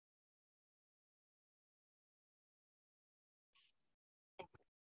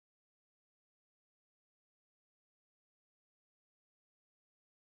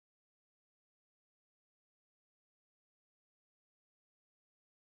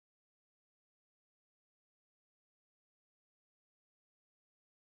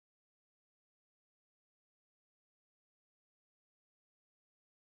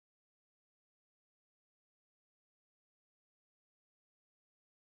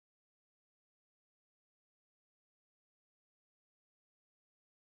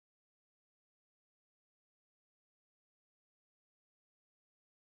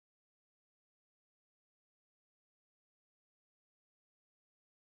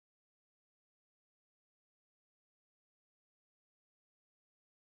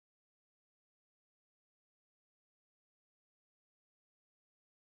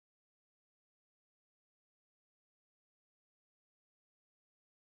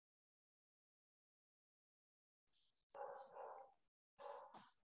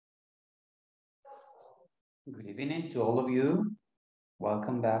Good evening to all of you.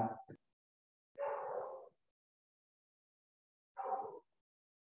 Welcome back.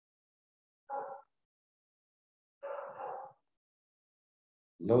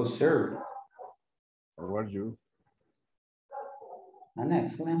 Hello, sir. How are you? I'm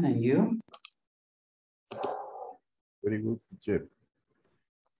excellent, and you? Very good, teacher.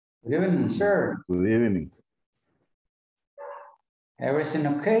 Good evening, sir. Good evening. Everything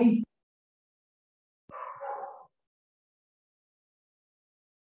okay?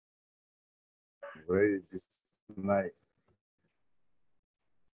 Ready this night.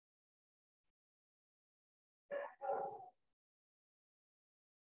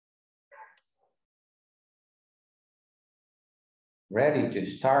 Ready to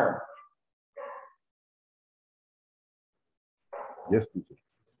start. Yes, teacher.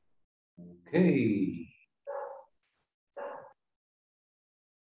 Okay.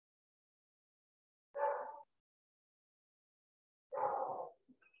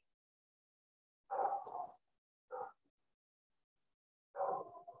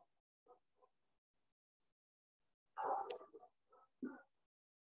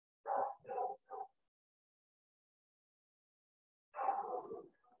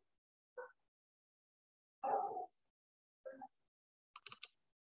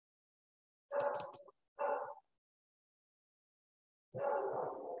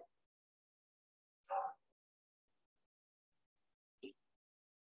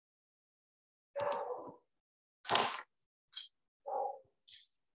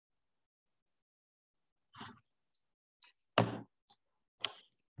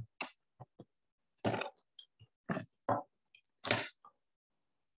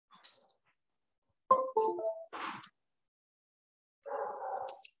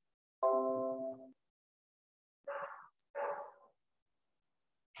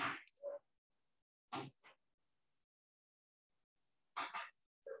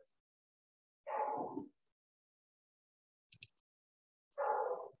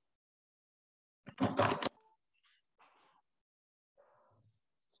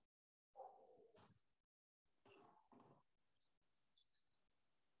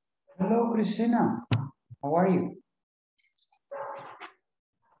 Hello, Christina. How are you?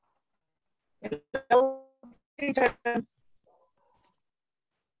 Hello, teacher.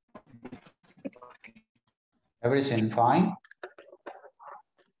 Everything fine?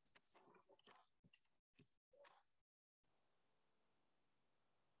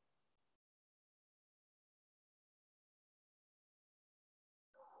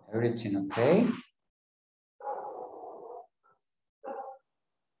 Everything okay?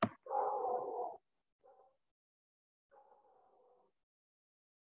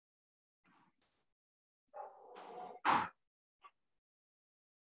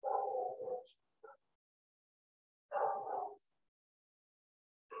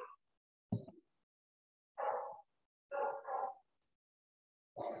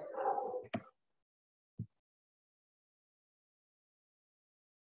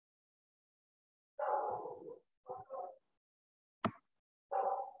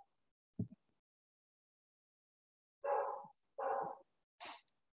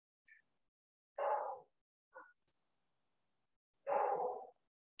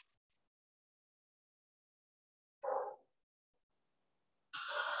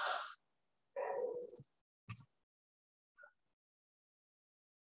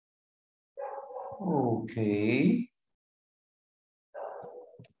 Okay.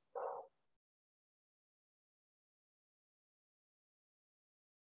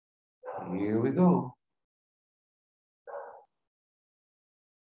 Here we go.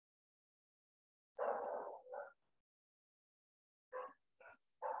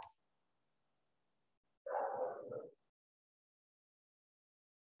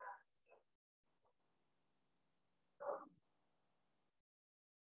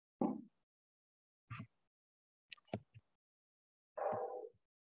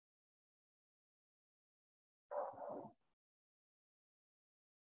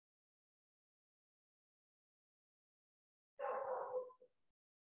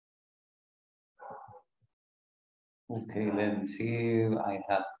 Okay, let me see. I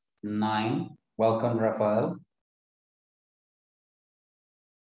have 9. Welcome, Rafael.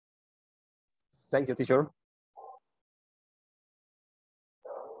 Thank you, teacher.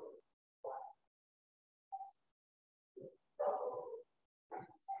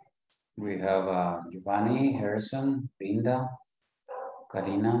 We have Giovanni, Harrison, Linda,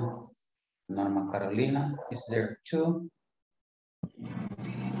 Karina, Norma Carolina is there too.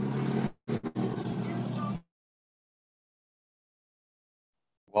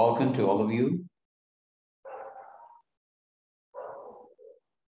 Welcome to all of you.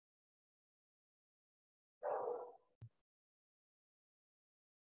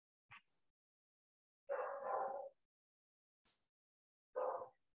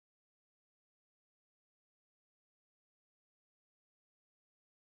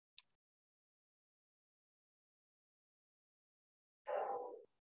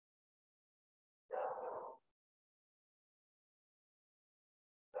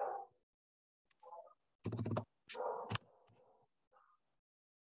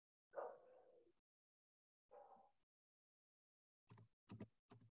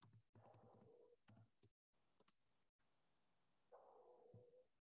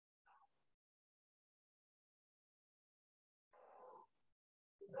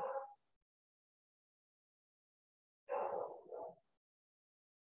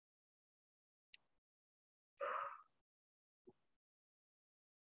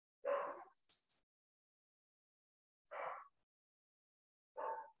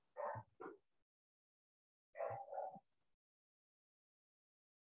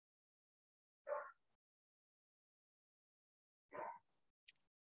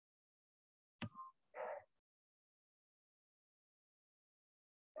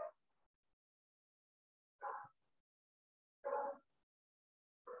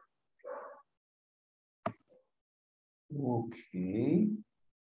 Okay.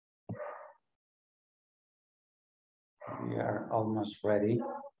 We are almost ready.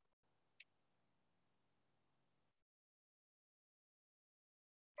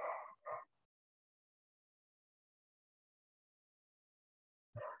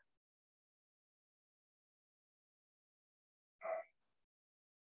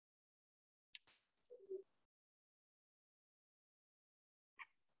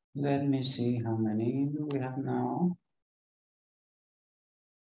 Let me see how many do we have now.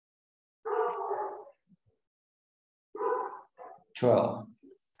 $12.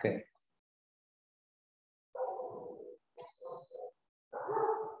 Okay.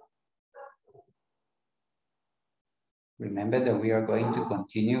 Remember that we are going to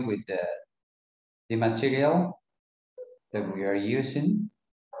continue with the material that we are using.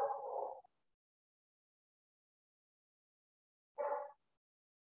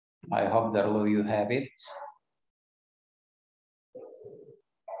 I hope that all of you have it.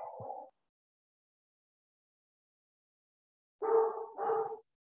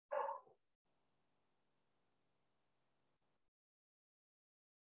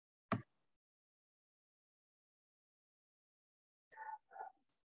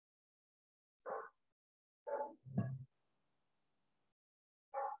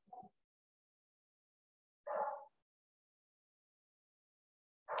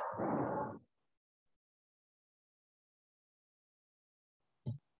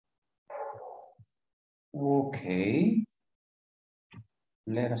 Okay.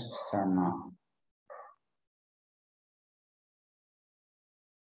 Let us start now.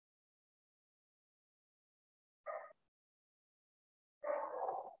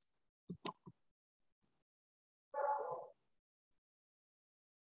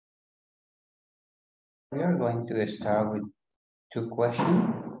 We are going to start with 2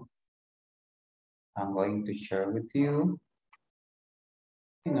 questions. I'm going to share with you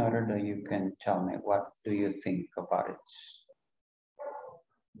in order that you can tell me what do you think about it.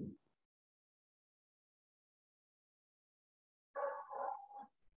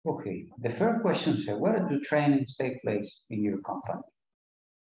 Okay, the first question says, where do trainings take place in your company?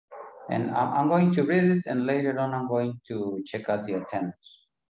 And I'm going to read it and later on I'm going to check out the attendance.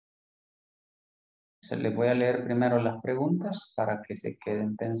 Se les voy a leer primero las preguntas para que se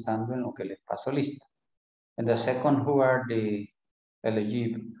queden pensando en lo que les paso lista. And the second, who are the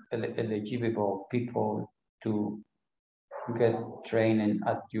eligible people to get training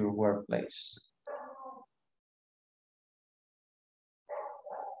at your workplace?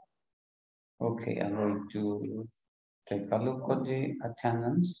 Okay, I'm going to take a look at the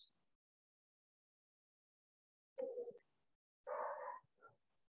attendance.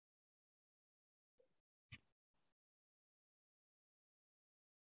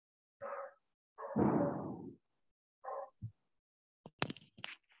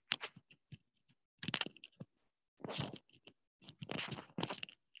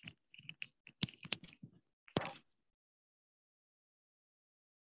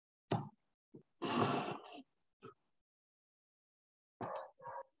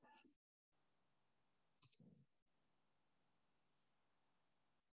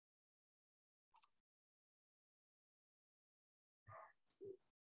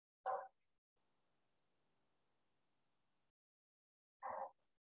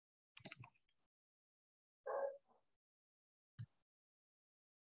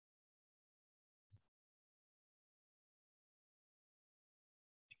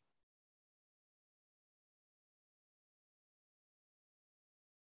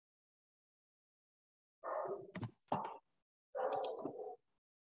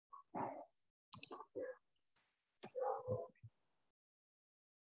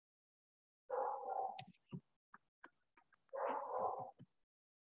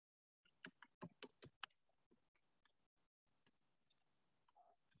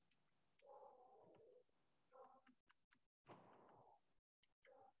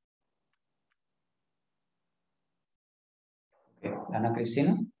 Ana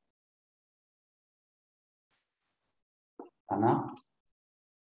Cristina. Ana.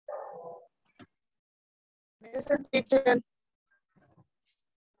 Present, teacher.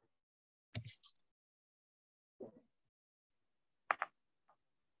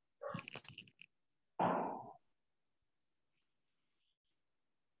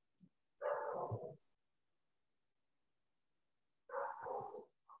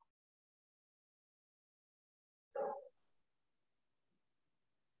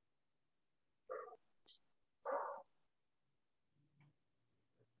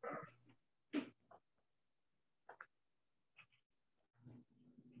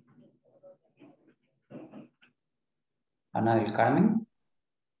 Ana del Carmen.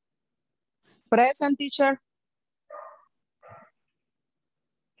 Present, teacher.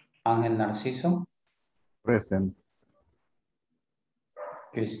 Ángel Narciso. Present.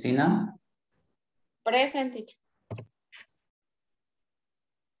 Cristina. Present, teacher.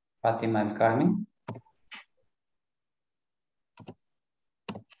 Fátima del Carmen.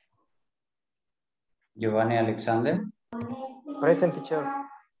 Giovanni Alexander. Present, teacher.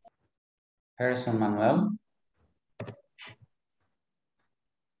 Harrison Manuel.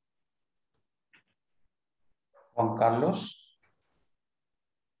 Juan Carlos.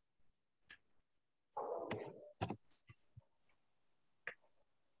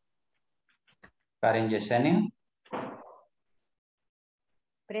 Karen Yesenia.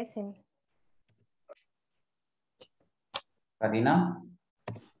 Present. Karina.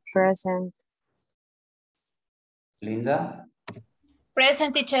 Present. Linda.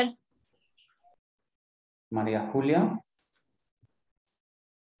 Present, teacher. María Julia.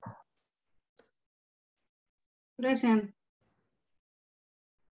 Present.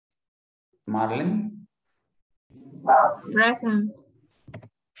 Marlene. Present.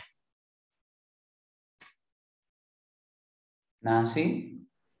 Nancy.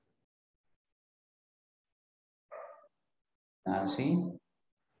 Nancy.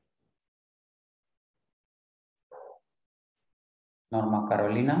 Norma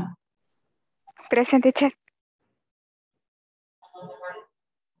Carolina. Present, teacher.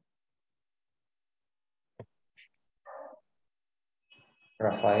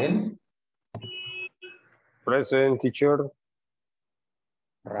 Rafael. Present, teacher.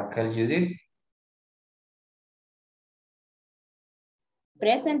 Raquel Judith.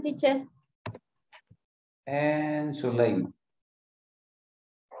 Present, teacher. And Suleima.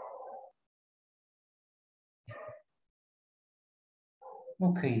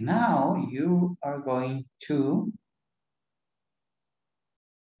 Okay, now you are going to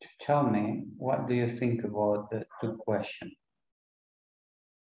tell me what do you think about the two questions.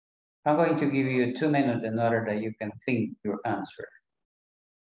 I'm going to give you 2 minutes in order that you can think your answer.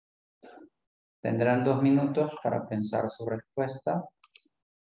 Tendrán 2 minutos para pensar su respuesta.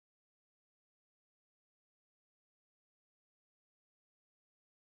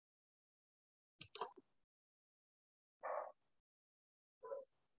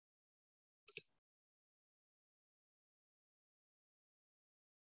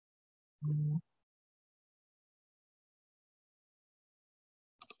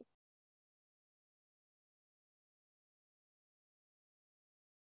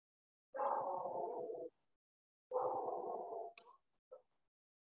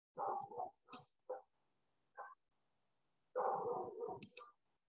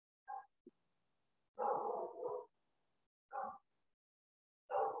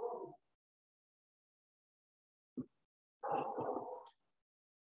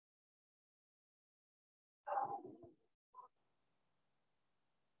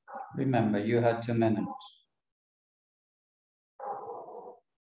 Remember, you had 2 minutes.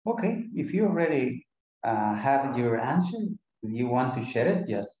 Okay, if you already have your answer, you want to share it,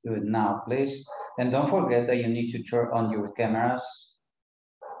 just do it now, please. And don't forget that you need to turn on your cameras.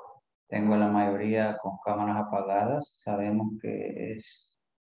 Tengo la mayoría con cámaras apagadas. Sabemos que es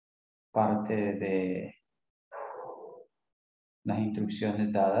parte de las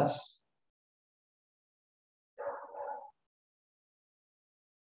instrucciones dadas.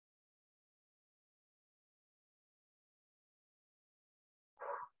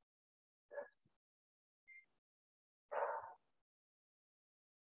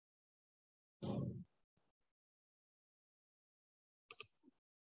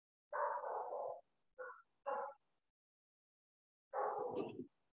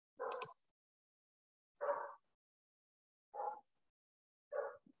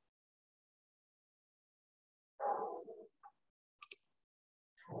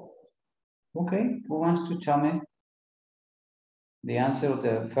 Okay, who wants to tell me the answer of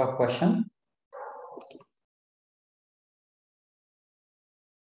the first question?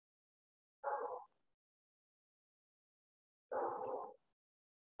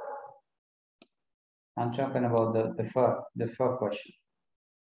 I'm talking about the first question.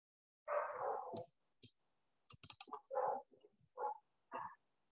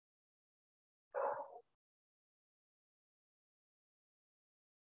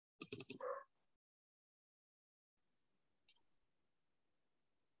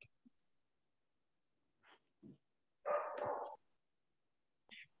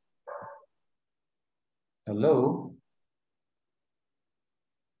 Hello?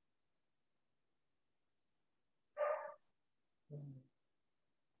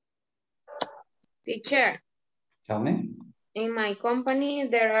 Teacher, Tell me. in my company,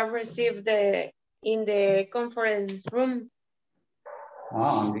 there are received in the conference room.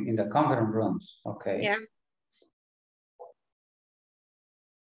 Oh, in the conference rooms. Okay. Yeah.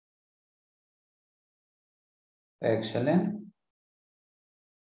 Excellent.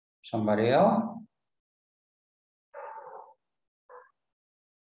 Somebody else?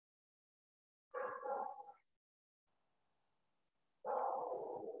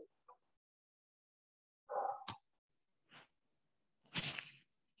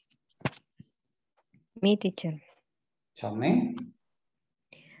 Me, teacher. Tell me.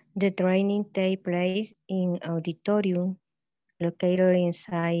 The training take place in auditorium located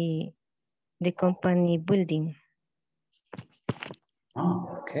inside the company building.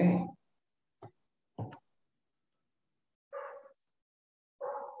 Oh, okay.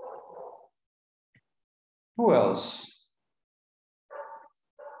 Who else?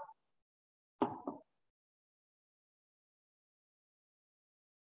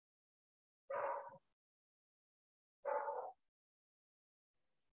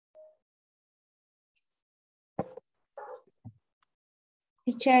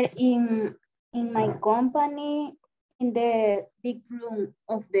 Teacher, in my company, in the big room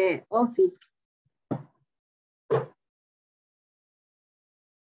of the office.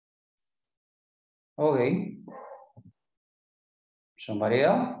 Okay. Somebody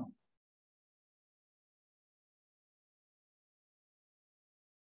else?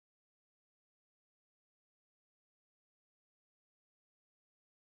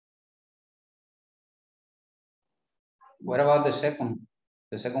 What about the second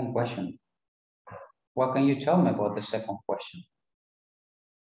question? What can you tell me about the second question?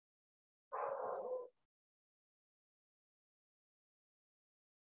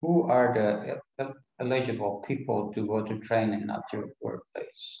 Who are the eligible people to go to training at your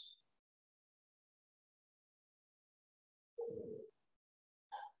workplace?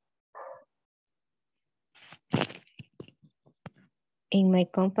 In my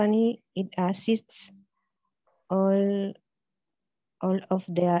company, it assists all of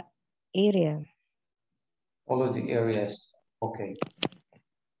the area. All of the areas, okay.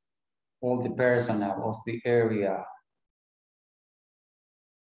 All the personnel of the area.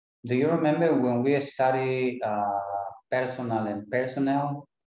 Do you remember when we study personal and personnel?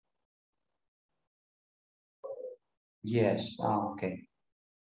 Yes, okay.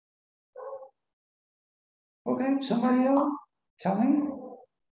 Okay, somebody else, tell me.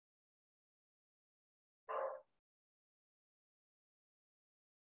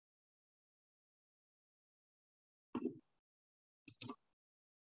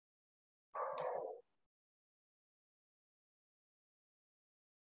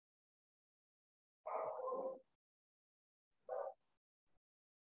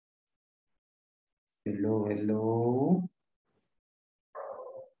 Hello, hello.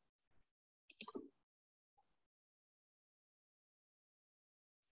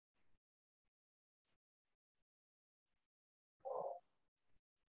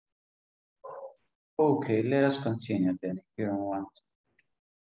 Okay, let us continue then. If you don't want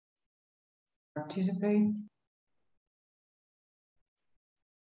to participate.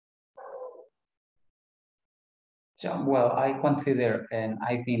 So, well, I consider and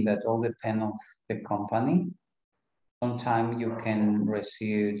I think that all depends on the company. Sometimes you can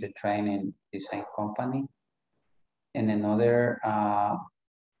receive the training in the same company. And another,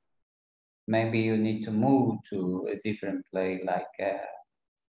 maybe you need to move to a different place like a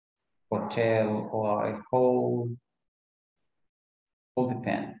hotel or a hall. All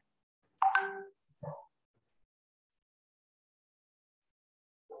depends.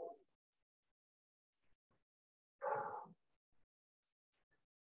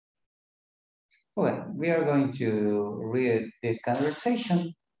 Okay, we are going to read this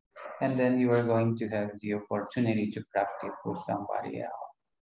conversation and then you are going to have the opportunity to practice with somebody else.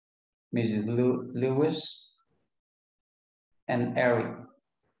 Mrs. Lewis and Eric.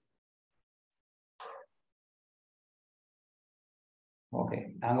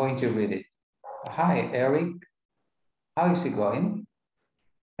 Okay, I'm going to read it. Hi, Eric. How is it going?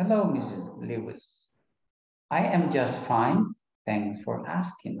 Hello, Mrs. Lewis. I am just fine. Thanks for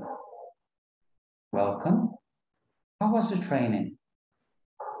asking. Welcome. How was the training?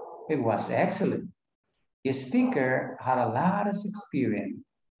 It was excellent. The speaker had a lot of experience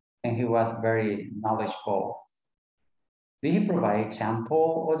and he was very knowledgeable. Did he provide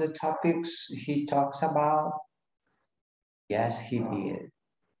example of the topics he talks about? Yes, he did.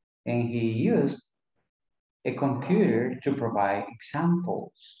 And he used a computer to provide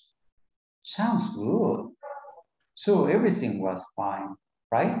examples. Sounds good. So everything was fine,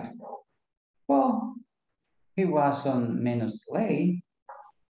 right? Well, he was on minutes late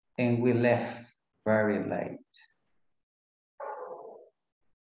and we left very late.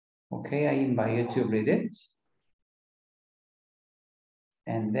 Okay, I invite you to read it.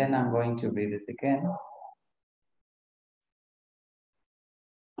 And then I'm going to read it again.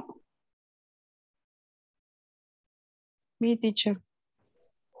 Me, teacher.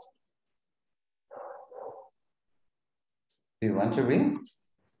 Do you want to read?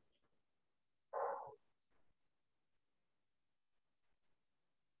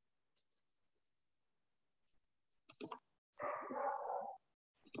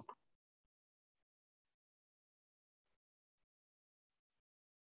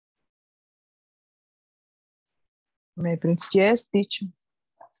 My prince, yes, teacher.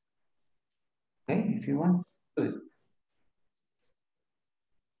 Okay, if you want. Good.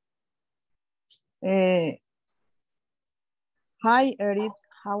 Hi, Eric.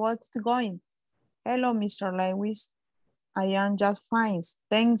 How is it going? Hello, Mr. Lewis. I am just fine.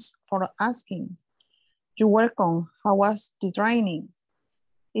 Thanks for asking. You're welcome. How was the training?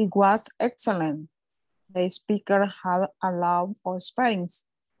 It was excellent. The speaker had a lot of experience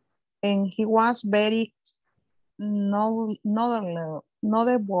and he was very knowledgeable.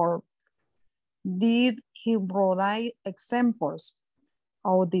 Did he provide examples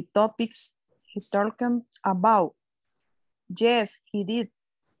of the topics he talked about? Yes, he did.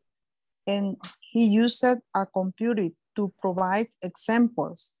 And he used a computer to provide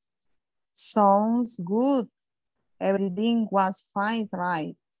examples. Sounds good. Everything was fine,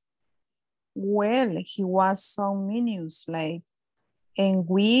 right? Well, he was some minutes late and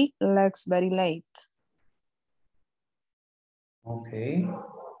we left very late. Okay.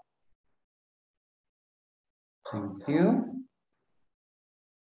 Thank you.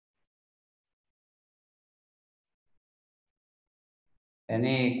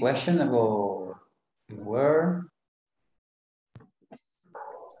 Any question about the word?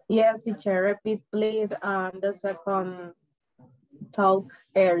 Yes, teacher, repeat please the second talk,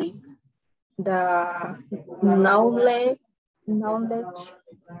 Eric. The knowledge, I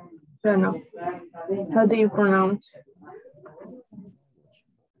don't know. How do you pronounce?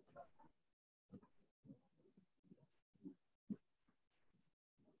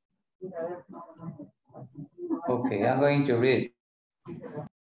 Okay, I'm going to read.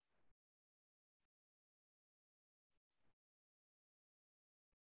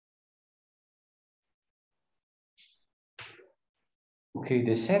 Okay,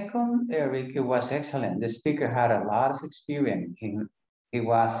 the second, Eric, it was excellent. The speaker had a lot of experience. He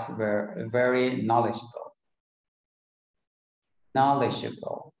was very, very knowledgeable.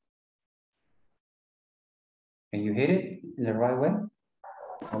 Knowledgeable. Can you hit it in the right way?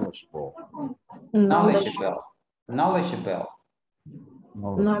 Knowledgeable. Knowledgeable. Knowledgeable.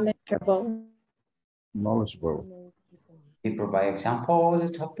 Knowledgeable. Knowledgeable. He provided example of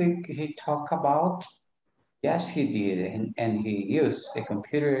the topic he talked about. Yes, he did, and he used a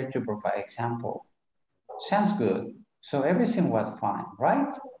computer to provide example. Sounds good. So everything was fine,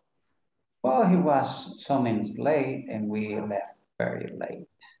 right? Well, he was some minutes late and we left very late.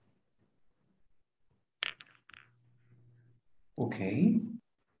 Okay.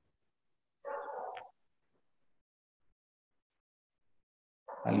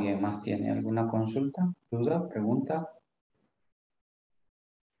 ¿Alguien más tiene alguna consulta, duda, pregunta?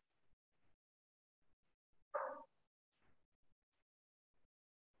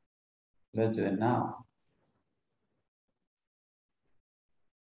 Let's do it now.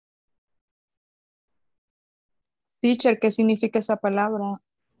 Teacher, ¿qué significa esa palabra?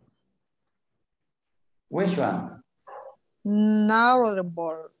 Which one?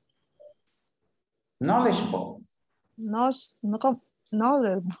 Knowledgeable. Knowledgeable. Knowledgeable.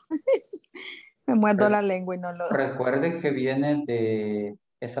 Me muerdo la lengua y no lo... Recuerde que viene de,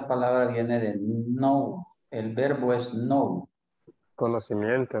 esa palabra viene de know. El verbo es know.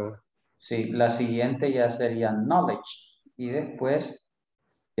 Conocimiento. Sí, la siguiente ya sería knowledge. Y después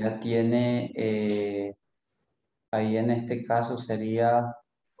ya tiene, ahí en este caso sería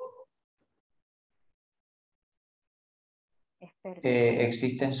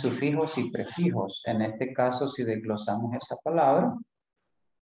existen sufijos y prefijos. En este caso, si desglosamos esa palabra,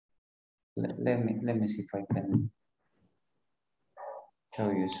 let me see if I can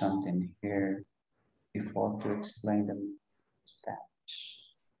show you something here before to explain them Spanish.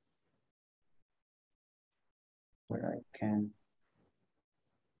 Where I can.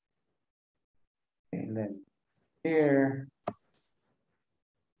 Okay, here.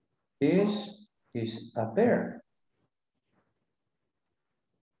 This is a verb.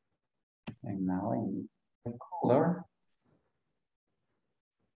 And now in the color.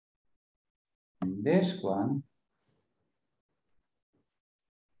 And this one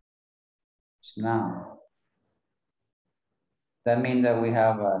is noun. That means that we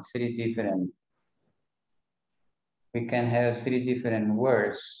have 3 different, we can have 3 different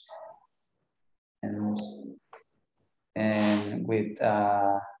words and with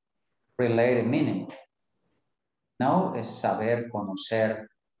related meaning. Know es saber, conocer,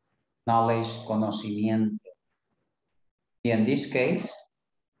 knowledge, conocimiento. Y in this case,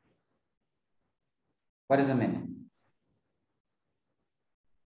 what is the meaning?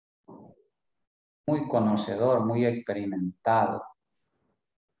 Muy conocedor, muy experimentado.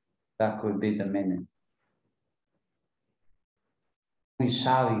 That could be the meaning. Muy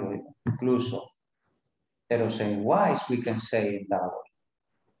sabio, incluso. Pero say wise, we can say it that way.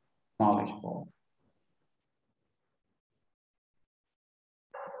 Knowledgeable.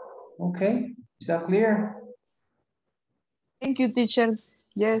 Okay, is that clear? Thank you, teacher.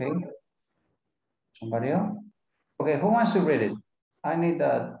 Yes. Okay. Somebody else? Okay, who wants to read it? I need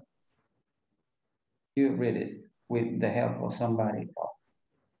that you read it with the help of somebody else.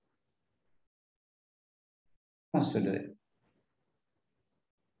 Who wants to do it?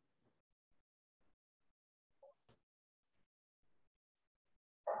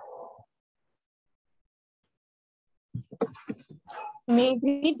 Me.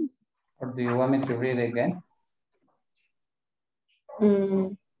 Or do you want me to read it again?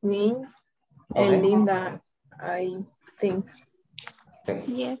 Me Okay. and Linda, I think. Okay.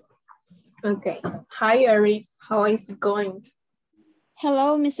 Yes. Okay. Hi, Eric. How is it going?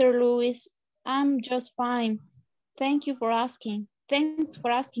 Hello, Mr. Lewis. I'm just fine. Thank you for asking. Thanks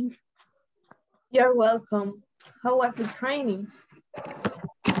for asking. You're welcome. How was the training?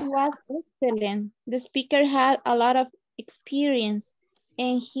 It was excellent. The speaker had a lot of experience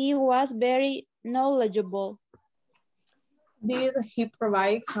and he was very knowledgeable. Did he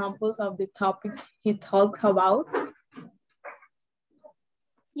provide examples of the topics he talked about?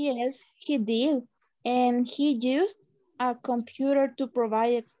 Yes, he did. And he used a computer to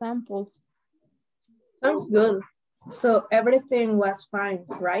provide examples. Sounds good. So everything was fine,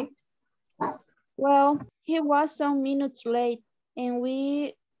 right? Well, he was some minutes late and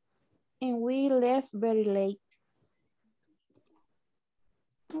we left very late.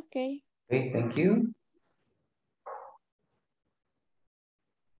 Okay. Okay, thank you.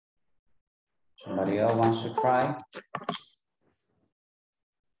 Somebody else wants to try?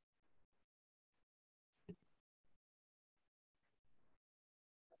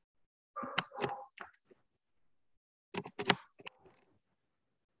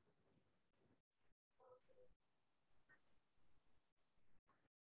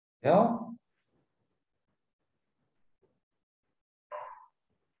 Yeah?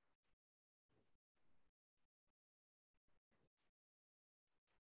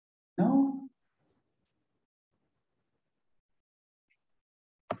 No?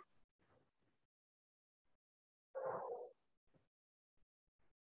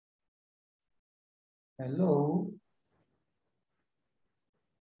 Hello?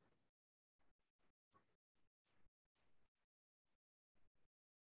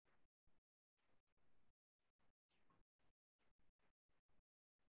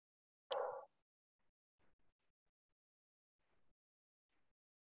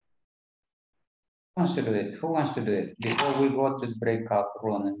 Who wants to do it? Who wants to do it? Before we go to the breakout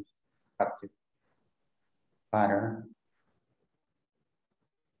room and practice pattern.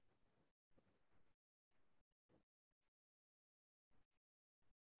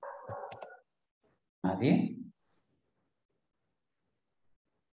 ¿Nadie?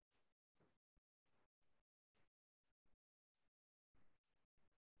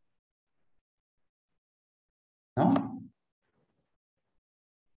 ¿No?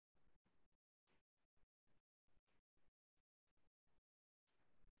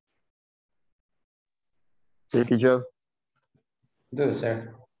 Sí, teacher. Do it,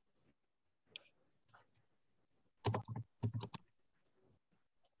 sir.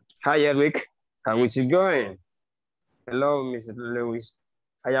 Hi, Eric. How is it going? Hello, Mr. Lewis.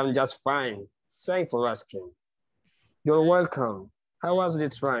 I am just fine. Thanks for asking. You're welcome. How was the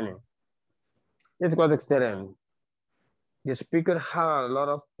training? It was excellent. The speaker had a lot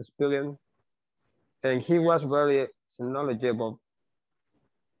of experience and he was very knowledgeable.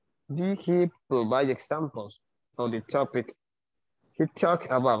 Did he provide examples of the topic he talked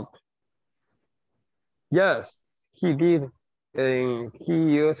about? Yes, he did. And he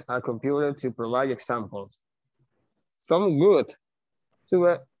used a computer to provide examples. Some good.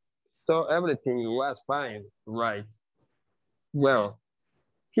 So, so everything was fine, right? Well,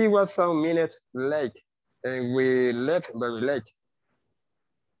 he was some minutes late and we left very late.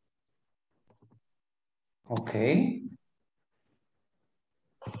 Okay.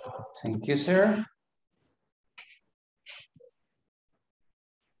 Thank you, sir.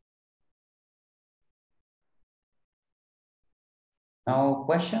 No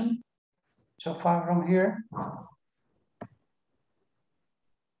question so far from here?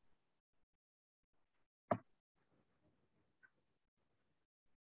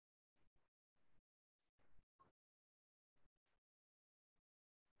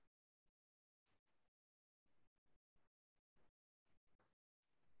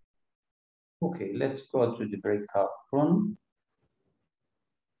 Okay, let's go to the breakout room.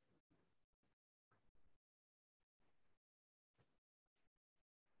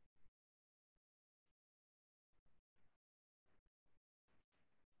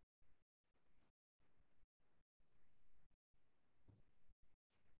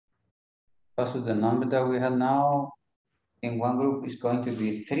 Also, the number that we have now in one group is going to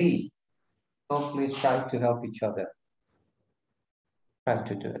be 3. So please try to help each other. Try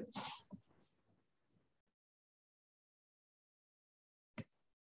to do it.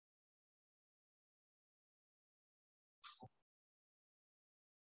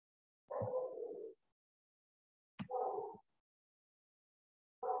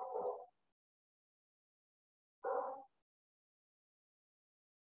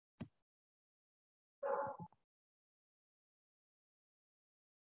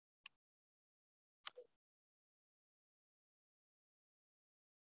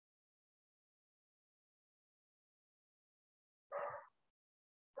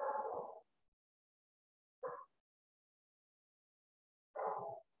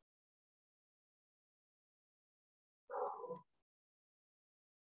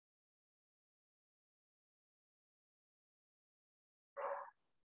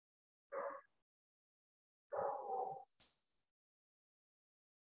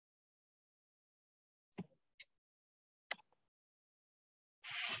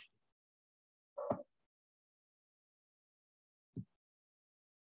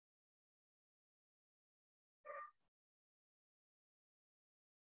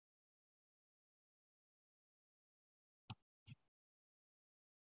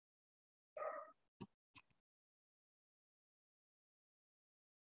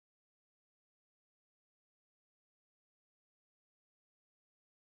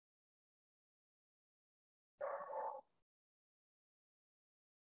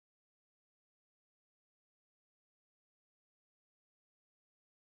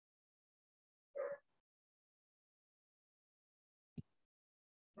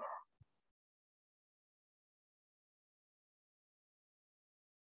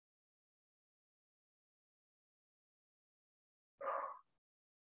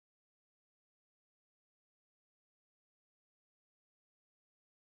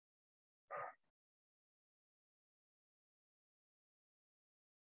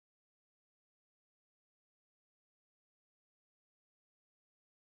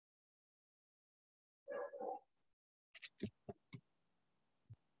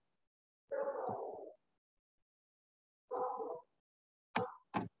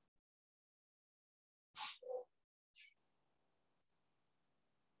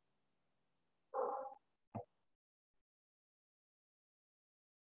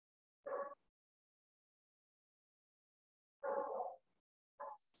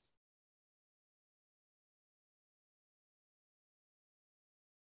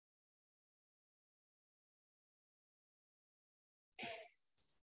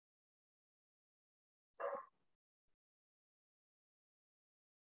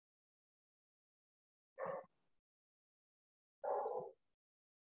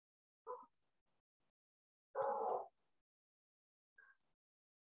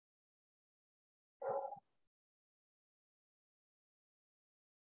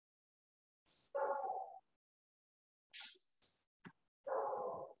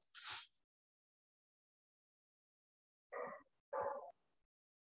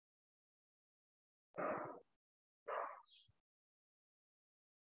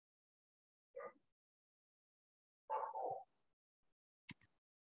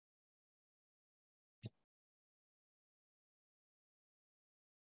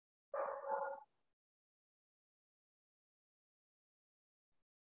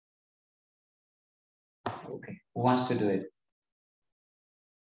 Okay, who wants to do it?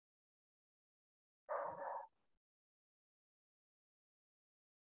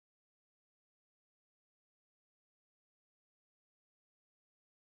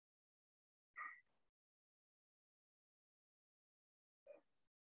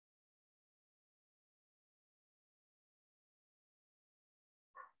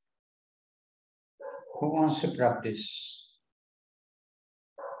 Who wants to practice?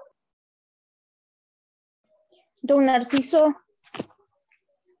 Don Narciso,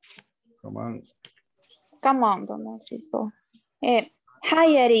 Come on. come on, Don Narciso. Hi,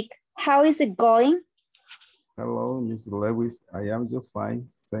 Eric. How is it going? Hello, Mr. Lewis. I am just fine.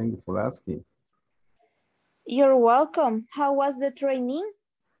 Thank you for asking. You're welcome. How was the training?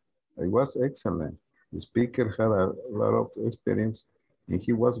 It was excellent. The speaker had a lot of experience and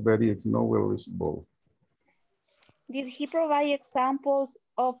he was very knowledgeable. Did he provide examples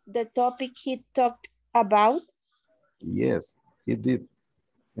of the topic he talked about? Yes, he did.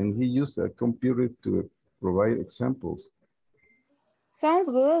 And he used a computer to provide examples. Sounds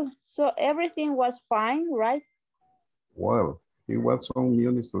good. So everything was fine, right? Well, he was some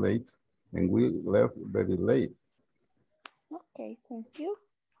minutes late and we left very late. Okay, thank you.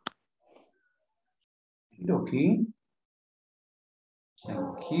 Okay.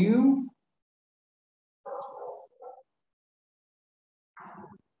 Thank you.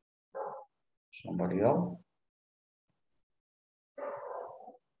 Somebody else?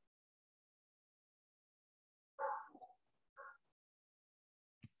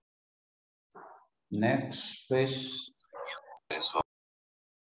 Next, please.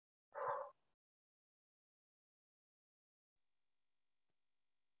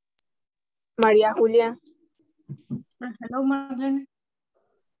 Maria Julia. Hello, Marlene.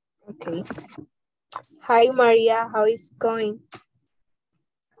 Okay. Hi, Maria. How is it going?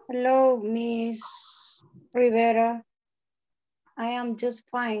 Hello, Miss Rivera. I am just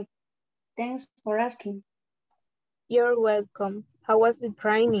fine. Thanks for asking. You're welcome. How was the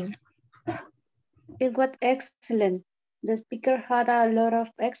training? It was excellent. The speaker had a lot of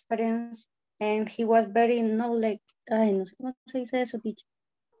experience and he was very knowledgeable. Ay, no sé cómo se dice eso, teacher.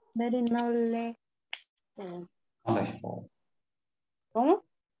 Very knowledgeable. Knowledgeable. ¿Cómo?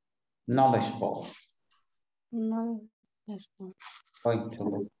 Knowledgeable. Knowledgeable. Going to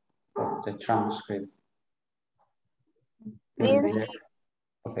look for the transcript. Did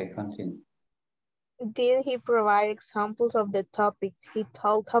Okay, continue. he provide examples of the topics he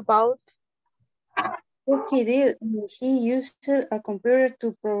talked about? Yes, he did. He used a computer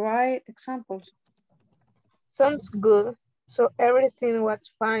to provide examples. Sounds good. So everything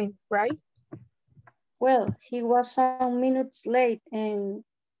was fine, right? Well, he was some minutes late and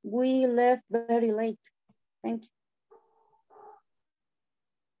we left very late. Thank you.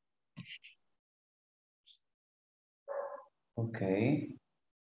 Okay.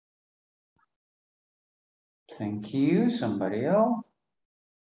 Thank you. Somebody else?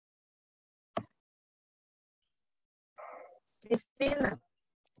 Cristina.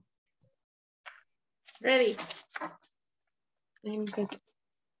 Ready. Okay.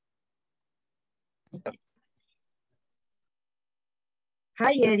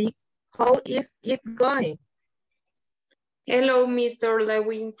 Hi, Eric. How is it going? Hello, Mr.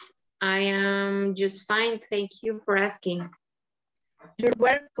 Lewis. I am just fine. Thank you for asking. You're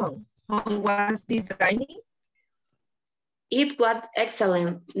welcome. How was the training? It was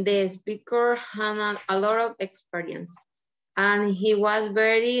excellent. The speaker had a lot of experience and he was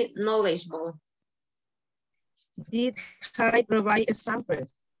very knowledgeable. Did I provide examples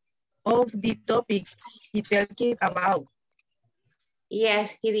of the topic he talked about?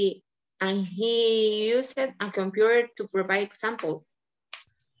 Yes, he did. And he used a computer to provide examples.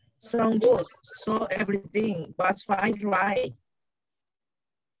 Sound good. So everything was fine, right?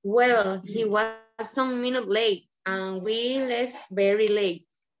 Well, he was some minute late and we left very late.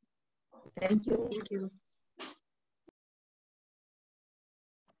 Thank you. Thank you.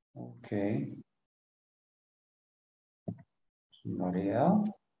 Okay. Somebody else?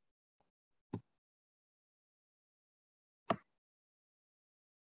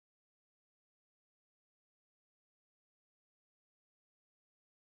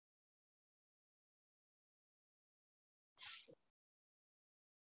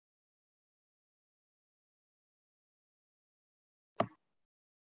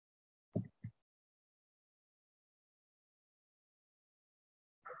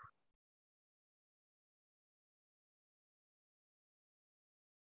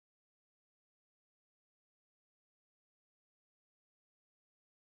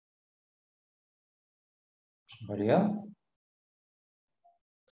 Somebody else?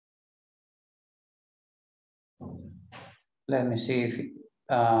 Let me see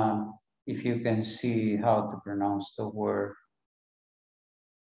if you can see how to pronounce the word.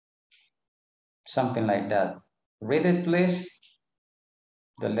 Something like that. Read it, please.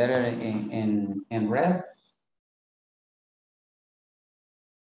 The letter in red.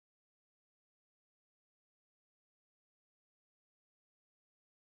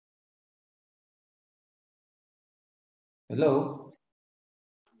 Hello.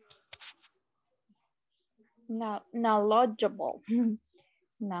 Knowledgeable.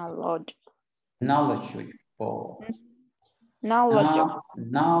 Knowledgeable. Knowledgeable. Knowledgeable.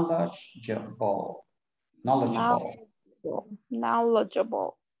 Knowledgeable. Knowledgeable.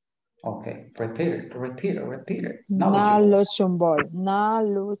 Knowledgeable. Okay, repeat it, repeat it, repeat it. Knowledgeable.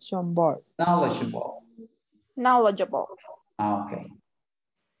 Knowledgeable. Knowledgeable. Knowledgeable. Okay.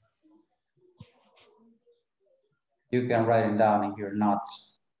 You can write it down in your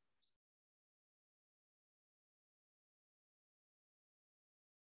notes.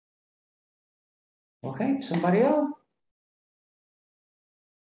 Okay, somebody else?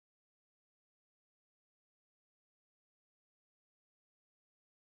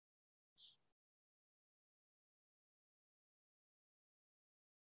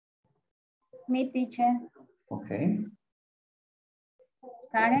 Me, teacher. Okay.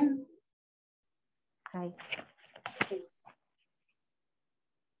 Karen. Hi.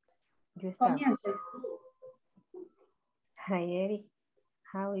 You start. Comience. Hi, Eric.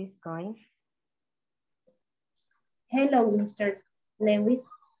 How is going? Hello, Mr. Lewis.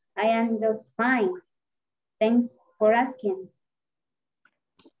 I am just fine. Thanks for asking.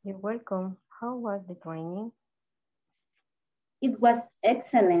 You're welcome. How was the training? It was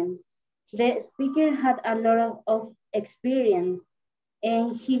excellent. The speaker had a lot of experience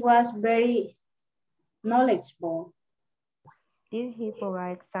and he was very knowledgeable. Did he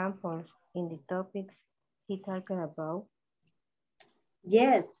provide examples in the topics he talked about?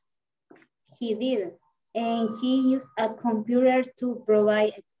 Yes, he did. And he used a computer to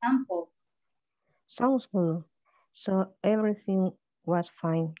provide examples. Sounds good. So everything was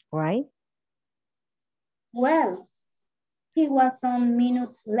fine, right? Well, he was some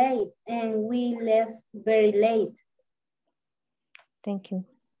minutes late and we left very late. Thank you.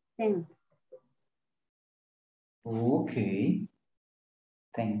 Thanks. Okay.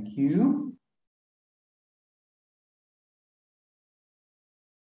 Thank you.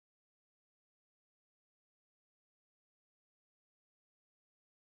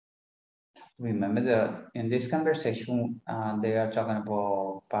 Remember that in this conversation, they are talking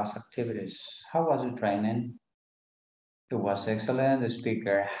about past activities. How was the training? It was excellent. The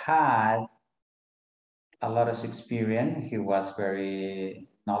speaker had a lot of experience. He was very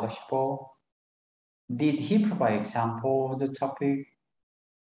knowledgeable. Did he provide example of the topic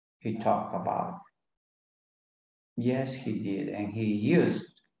he talked about? Yes, he did. And he used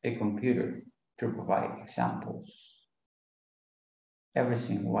a computer to provide examples.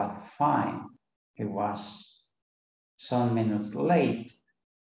 Everything was fine. He was some minutes late.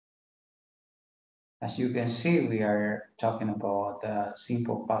 As you can see, we are talking about the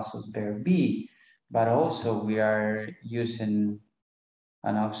simple past verb be, but also we are using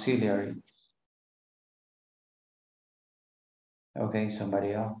an auxiliary. Okay,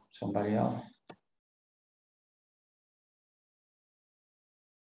 somebody else, somebody else.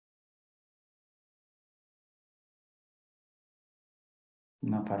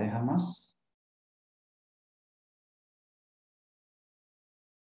 Una pareja más.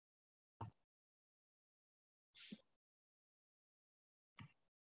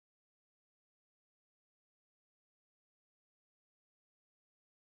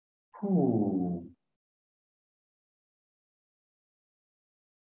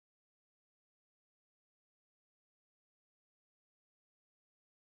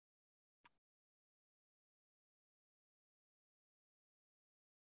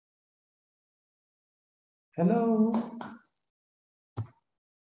 Hello.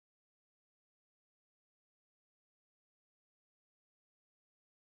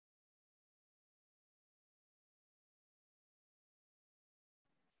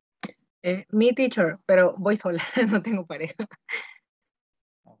 Mi teacher, pero voy sola, no tengo pareja.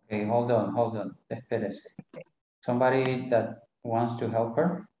 Okay, hold on. Espérese. Somebody that wants to help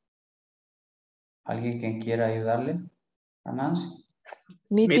her. ¿Alguien que quiera ayudarle a Nancy?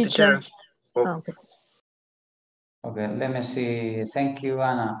 Me, teacher. Okay. Okay, let me see. Thank you,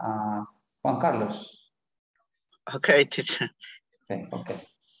 Ana. Juan Carlos. Okay, teacher. Okay.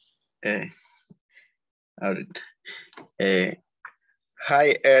 All right.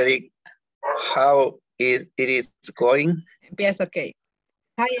 Hi, Eric. How is it going? Empieza, okay.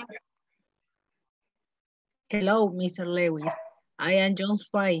 Hi, Hello, Mr. Lewis. I am John's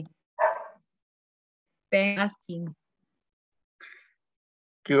fine. Thanks for asking.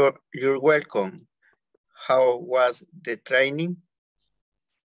 You're welcome. How was the training?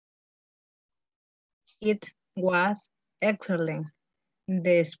 It was excellent.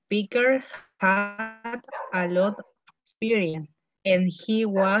 The speaker had a lot of experience and he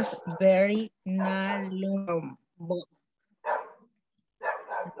was very knowledgeable.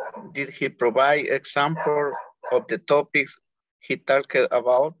 Did he provide example of the topics he talked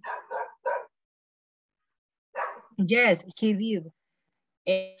about? Yes, he did.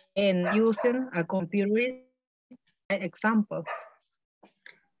 And using a computer example.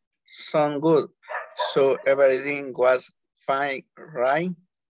 Sound good. So everything was fine, right?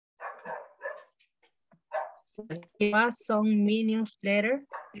 He was some minutes later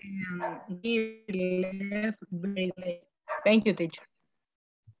and he left very late. Thank you, teacher.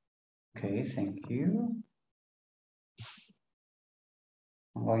 Okay, thank you.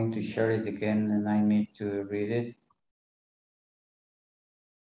 I'm going to share it again and I need to read it.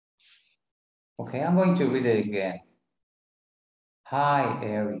 Okay, I'm going to read it again. Hi,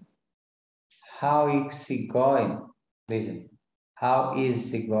 Eric. How is it going? Listen, how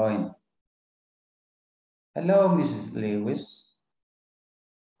is it going? Hello, Mrs. Lewis.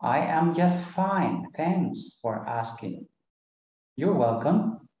 I am just fine. Thanks for asking. You're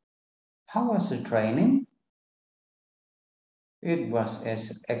welcome. How was the training? It was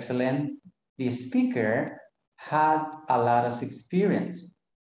excellent. The speaker had a lot of experience.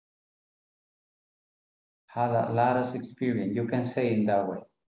 Had a lot of experience. You can say it that way.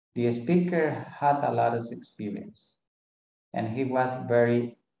 The speaker had a lot of experience and he was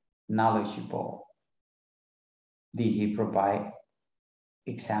very knowledgeable. Did he provide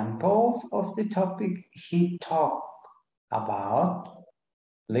examples of the topic he talked about?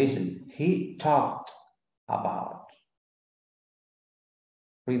 Listen, he talked about.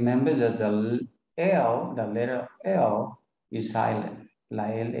 Remember that the L, the letter L is silent. La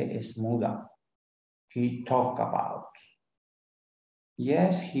L es muda. He talked about.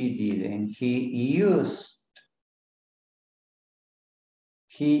 Yes, he did. And he used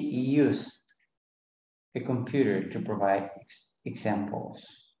a computer to provide examples.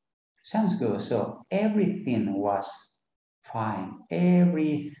 Sounds good. So everything was fine.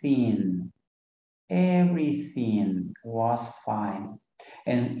 Everything was fine.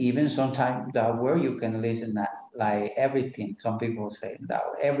 And even sometimes that word you can listen at like everything. Some people say that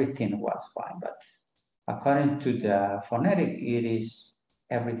everything was fine, but according to the phonetic, it is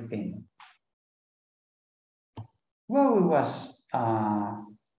everything. Well,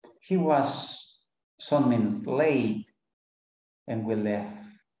 he was some minutes late and we left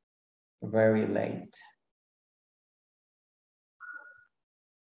very late.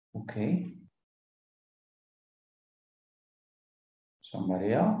 Okay.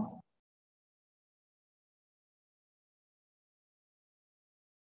 Somebody else?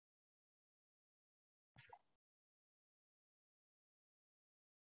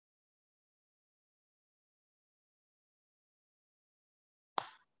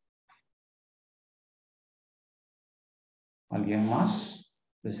 ¿Alguien más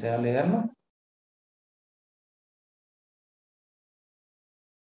desea leerlo?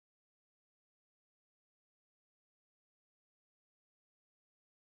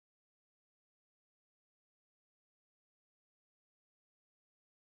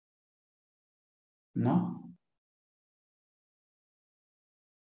 No?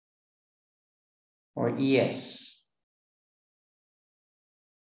 Or yes?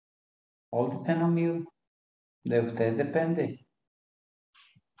 All depend on you. De usted depende.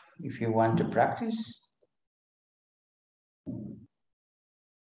 If you want to practice.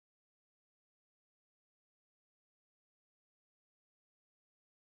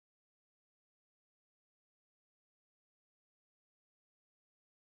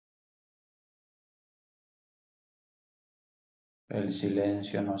 El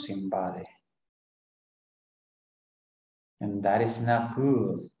silencio nos invade. And that is not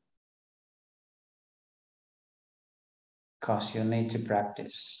good. Because you need to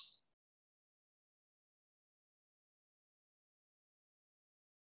practice.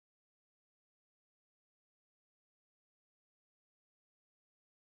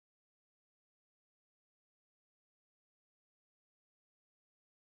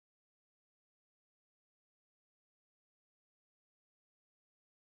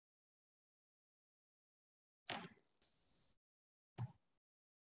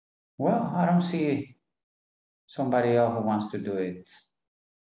 Well, I don't see somebody else who wants to do it.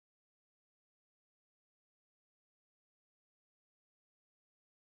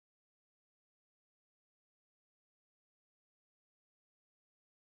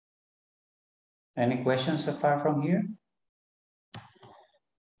 Any questions so far from here?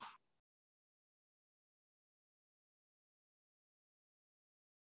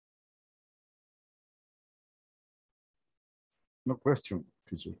 No question,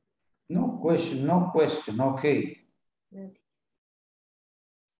 teacher. No question, no question. Okay.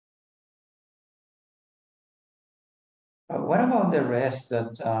 What about the rest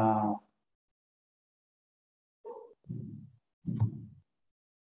that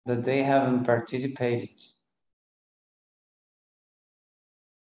they haven't participated?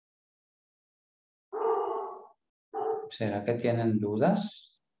 ¿Será que tienen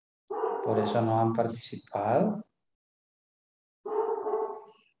dudas? ¿Por eso no han participado?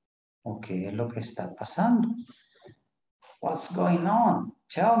 ¿O qué es lo que está pasando? What's going on?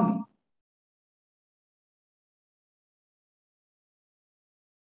 Tell me.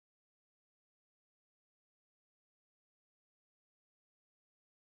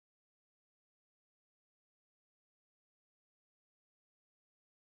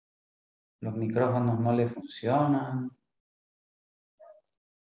 Los micrófonos no le funcionan.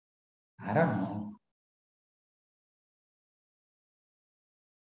 I don't know.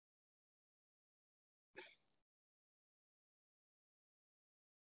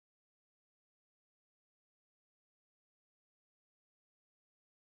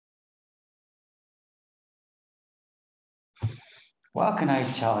 What can I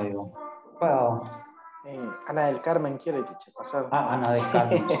tell you? Well, Ana del Carmen quiere, teacher, pasar. Ana del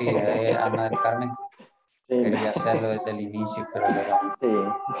Carmen, sí, Ana del Carmen Sí. quería hacerlo desde el inicio, pero le vamos. Sí.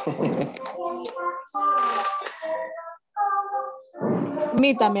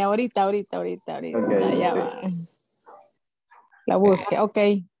 Permítame, ahorita. Okay. Ya va. La busque, ok.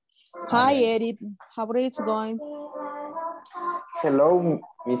 Hi, Edith. How is it going? Hello,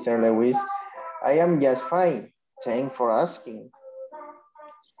 Mr. Lewis. I am just fine. Thanks for asking.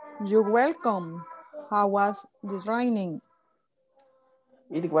 You're welcome. How was the training?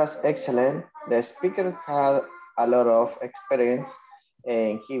 It was excellent. The speaker had a lot of experience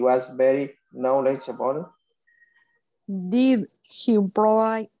and he was very knowledgeable. Did he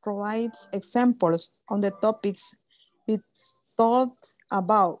provide examples on the topics he talked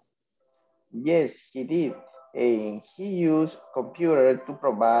about? Yes, he did. And he used computer to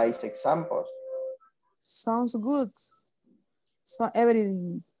provide examples. Sounds good. So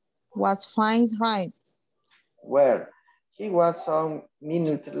everything was fine, right? Well, he was some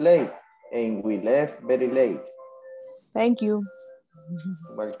minutes late and we left very late. Thank you.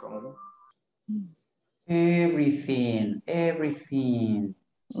 Welcome. Everything. Everything.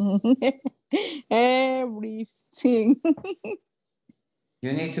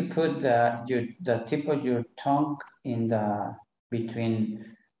 You need to put the tip of your tongue in the between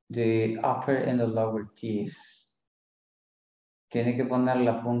the upper and the lower teeth. Tiene que poner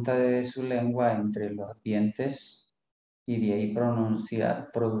la punta de su lengua entre los dientes y de ahí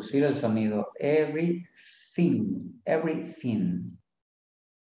producir el sonido everything, everything,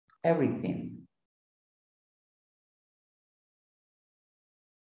 everything.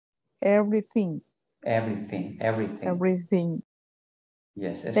 Everything. Everything, everything. Everything.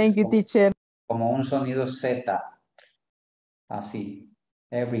 Yes. Thank you, teacher. Como un sonido Z. Así.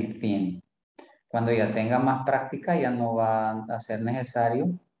 Everything. Cuando ya tenga más práctica, ya no va a ser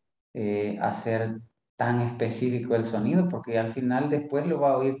necesario hacer tan específico el sonido, porque al final después lo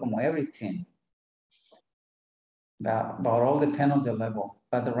va a oír como everything. But all depends on the level.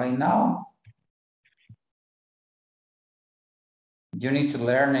 But right now, you need to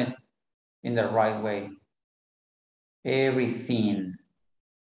learn it in the right way. Everything.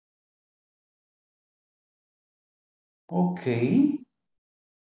 Ok.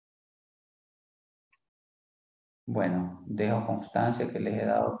 Bueno, dejo constancia que les he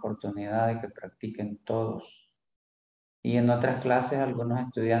dado oportunidad de que practiquen todos. Y en otras clases algunos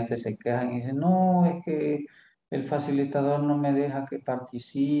estudiantes se quejan y dicen, no, es que el facilitador no me deja que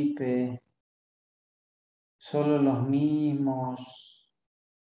participe. Solo los mismos.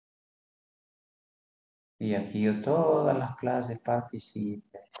 Y aquí yo todas las clases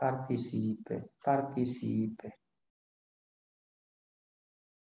participe.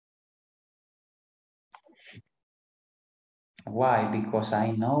 Why? Because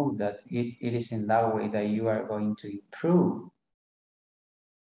I know that it is in that way that you are going to improve.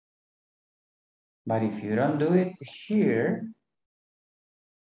 But if you don't do it here,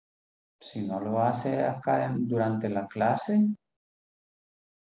 si no lo hace acá durante la clase,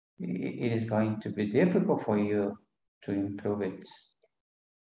 it is going to be difficult for you to improve it.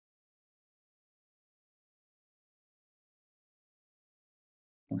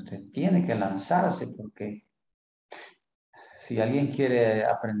 Usted tiene que lanzarse porque si alguien quiere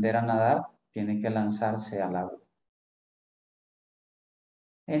aprender a nadar, tiene que lanzarse al agua.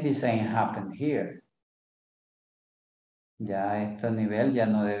 And the same happened here. Ya a este nivel ya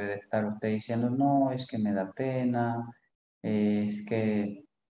no debe de estar usted diciendo, no, es que me da pena, es que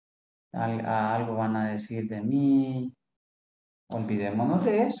algo van a decir de mí. Olvidémonos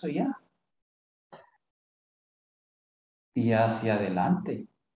de eso ya. Y hacia adelante.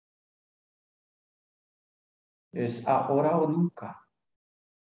 Es ahora o nunca.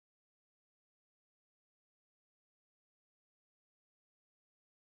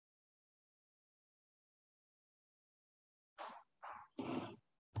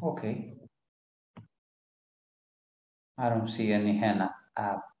 Ok. I don't see any hand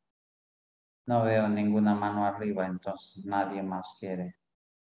up. No veo ninguna mano arriba, entonces nadie más quiere.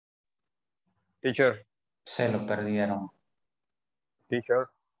 Teacher. Se lo perdieron. Teacher.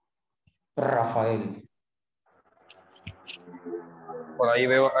 Rafael. Por ahí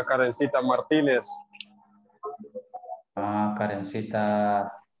veo a Karencita Martínez. Ah,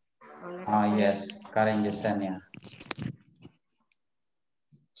 Karencita. Ah, yes, Karen Yesenia.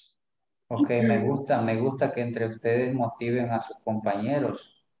 Ok, me gusta que entre ustedes motiven a sus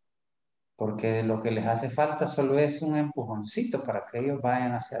compañeros, porque lo que les hace falta solo es un empujoncito para que ellos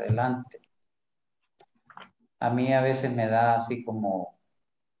vayan hacia adelante. A mí a veces me da así como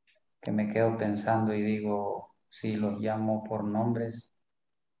que me quedo pensando y digo, si los llamo por nombres,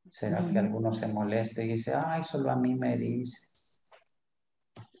 ¿será que alguno se moleste y dice, ay, solo a mí me dice?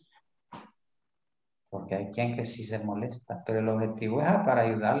 Porque hay quien que sí se molesta, pero el objetivo es para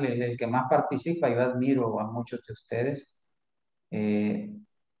ayudarle. El que más participa, yo admiro a muchos de ustedes,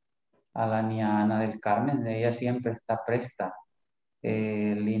 a la niña Ana del Carmen, ella siempre está presta.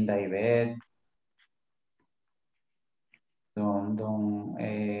 Linda Ivette,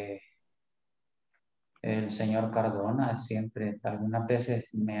 el señor Cardona, siempre, algunas veces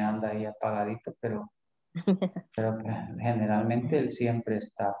me anda ahí apagadito, pero generalmente él siempre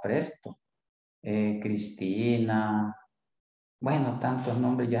está presto. Cristina, bueno, tantos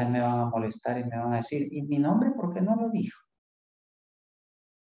nombres ya me van a molestar y me van a decir, ¿y mi nombre por qué no lo dijo?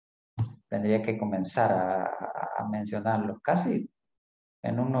 Tendría que comenzar a mencionarlos. Casi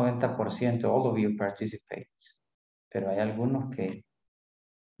en un 90%, all of you participate. Pero hay algunos que,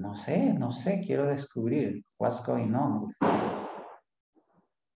 no sé, quiero descubrir what's going on with you.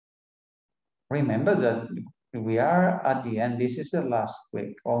 Remember that we are at the end. This is the last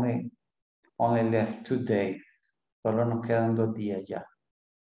week. Only left 2 days. Solo nos quedan 2 días ya.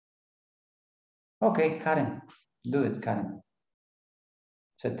 Ok, Karen. Do it, Karen.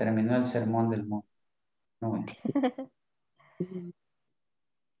 Se terminó el sermón del mundo. No.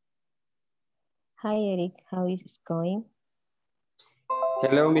 Hi, Eric. How is it going?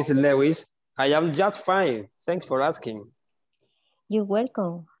 Hello, Mrs. Lewis. I am just fine. Thanks for asking. You're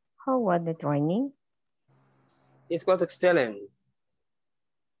welcome. How was the training? It was excellent.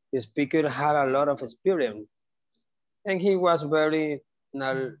 The speaker had a lot of experience, and he was very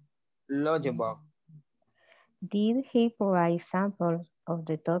knowledgeable. Did he provide examples of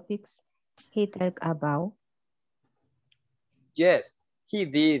the topics he talked about? Yes, he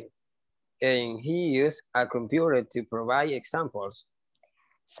did, and he used a computer to provide examples.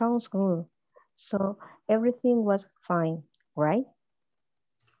 Sounds good. So everything was fine, right?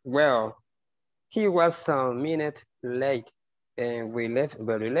 Well, he was some minutes late, and we left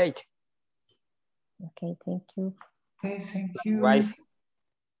very late. Okay, thank you. Okay, thank you. Right.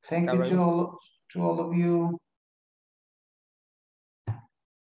 Thank you to all of you.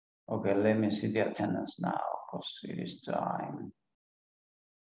 Okay, let me see the attendance now, because it is time.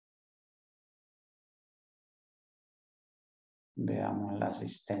 Veamos la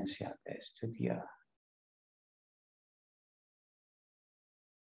asistencia de este día.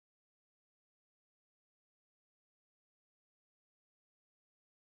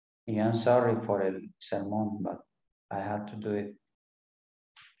 Y I'm sorry for el sermón, but I had to do it.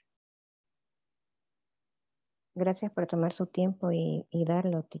 Gracias por tomar su tiempo y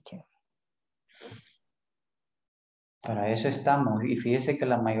darlo, teacher. Para eso estamos. Y fíjese que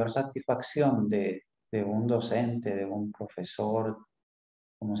la mayor satisfacción de un docente, de un profesor,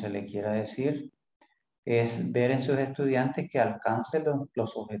 como se le quiera decir, es ver en sus estudiantes que alcancen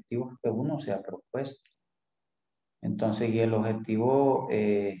los objetivos que uno se ha propuesto. Entonces, y el objetivo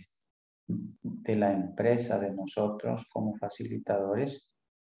de la empresa, de nosotros como facilitadores,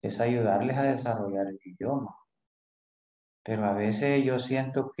 es ayudarles a desarrollar el idioma. Pero a veces yo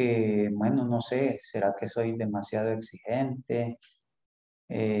siento que, bueno, no sé, ¿será que soy demasiado exigente?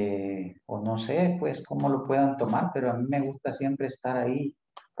 O no sé, pues, cómo lo puedan tomar, pero a mí me gusta siempre estar ahí,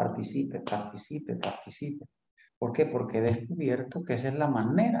 participe. ¿Por qué? Porque he descubierto que esa es la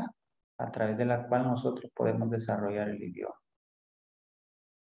manera a través de la cual nosotros podemos desarrollar el idioma.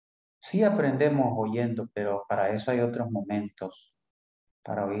 Sí aprendemos oyendo, pero para eso hay otros momentos,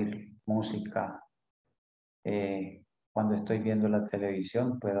 para oír música. Cuando estoy viendo la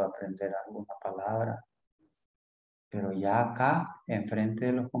televisión puedo aprender alguna palabra, pero ya acá, enfrente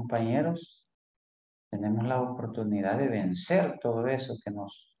de los compañeros, tenemos la oportunidad de vencer todo eso que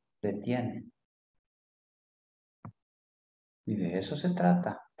nos detiene. Y de eso se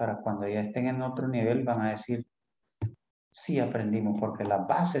trata. Para cuando ya estén en otro nivel van a decir, sí aprendimos, porque las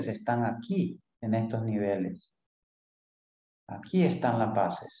bases están aquí, en estos niveles. Aquí están las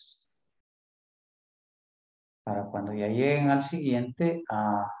bases. Para cuando ya lleguen al siguiente,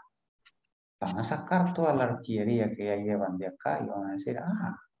 van a sacar toda la artillería que ya llevan de acá y van a decir,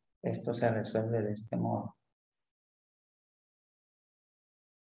 esto se resuelve de este modo.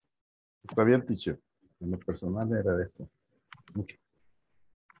 Está bien, teacher. En lo personal era de esto. Mucho.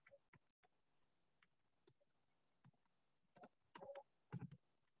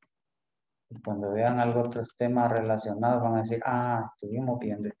 Y cuando vean algo otros temas relacionados van a decir, estuvimos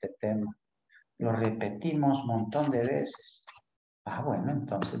viendo este tema. Lo repetimos un montón de veces. Bueno,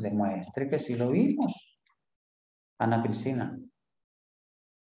 entonces demuestre que sí lo vimos. Ana Cristina.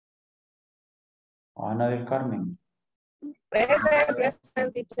 Ana del Carmen.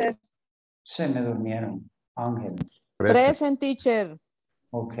 Present, teacher. Se me durmieron. Ángel. Present, teacher.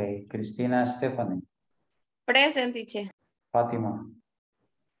 Ok. Cristina Stephanie. Present, teacher. Fátima.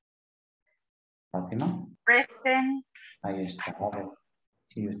 Fátima. Present. Ahí está. A ver.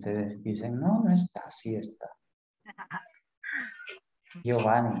 Si ustedes dicen, no, no está, sí está.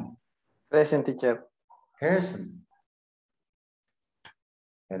 Giovanni. Present, teacher. Person.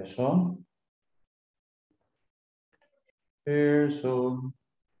 Person. Person.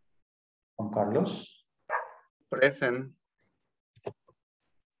 Juan Carlos. Present.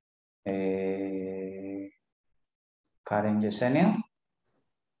 Karen Yesenia.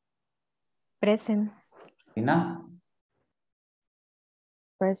 Present. Ina.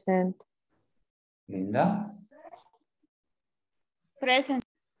 Present. Linda. Present.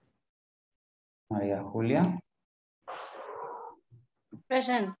 María Julia.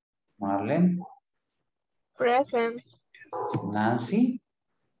 Present. Marlene. Present. Nancy.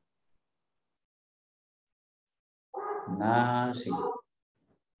 Nancy.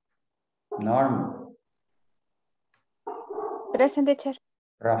 Norma. Present, teacher.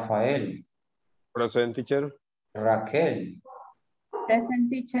 Rafael. Present, teacher. Raquel. Present,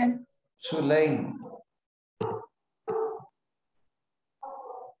 teacher. Sulaim.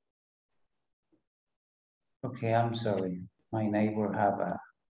 Okay, I'm sorry. My neighbor have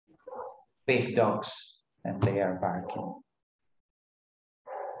big dogs and they are barking.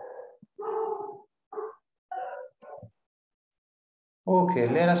 Okay,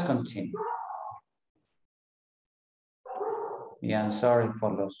 let us continue. Yeah, I'm sorry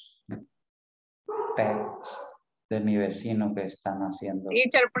for los pets de mi vecino que están haciendo.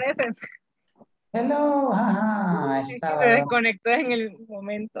 Teacher, present. Hello, Es que estaba. se desconectó en el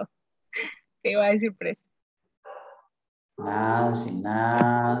momento que iba a decir present. Nancy.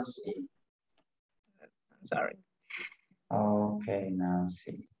 Sorry. Okay,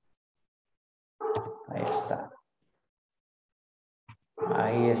 Nancy. Ahí está.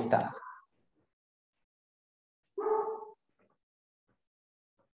 Ahí está.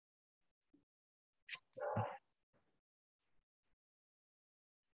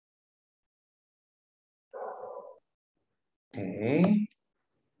 Okay.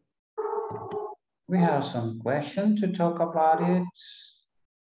 We have some questions to talk about it.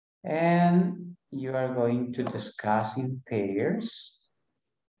 And you are going to discuss in pairs.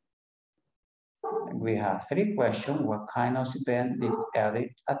 We have 3 questions. What kind of event did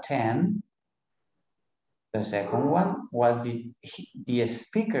Elliot attend? The second one, what did the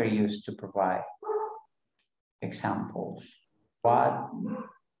speaker use to provide examples? What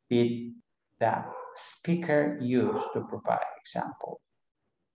did the speaker use to provide examples?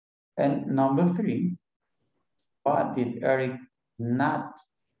 And number 3, what did Eric not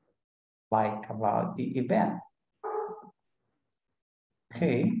like about the event?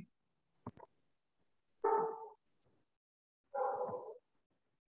 Okay.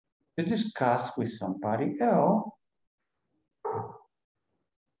 To discuss with somebody else,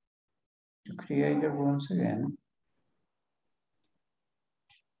 to create the rooms again.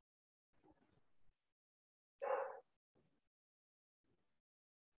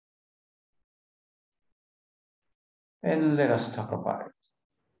 And let us talk about it.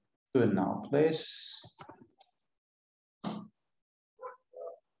 Do it now, please.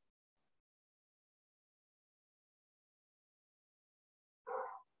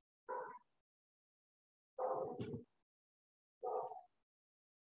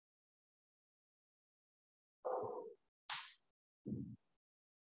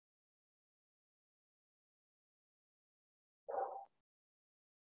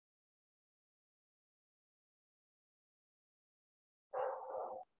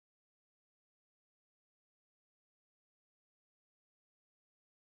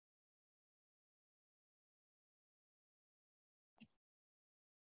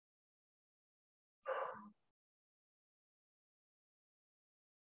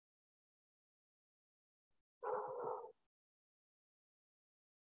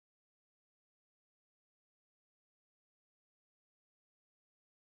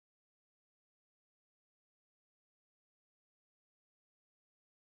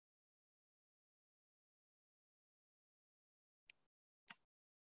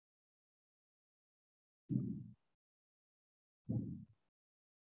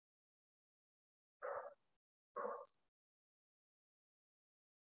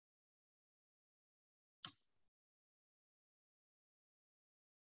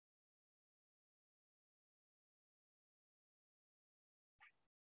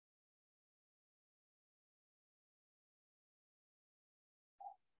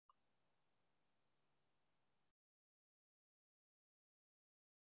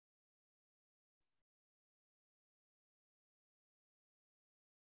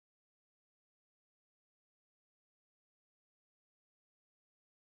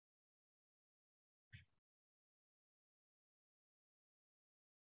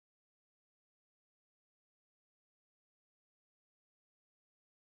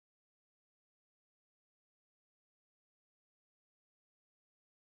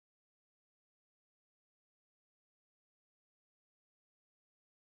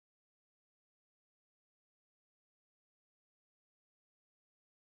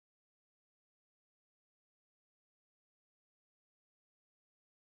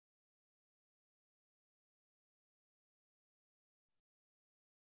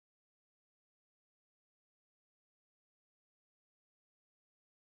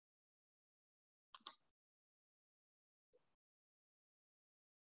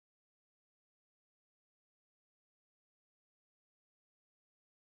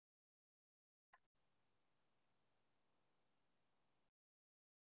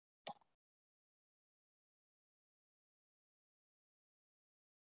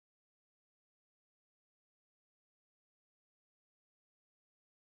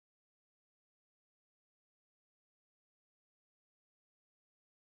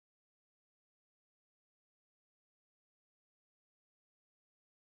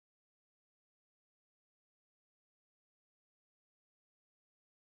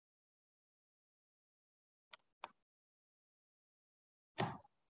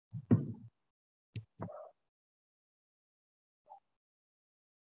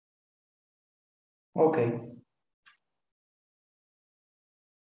 Okay.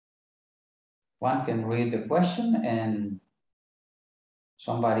 One can read the question and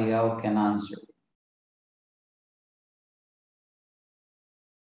somebody else can answer.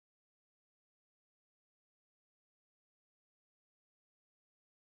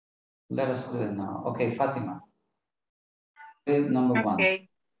 Let us do it now. Okay, Fatima. Read number one. Okay.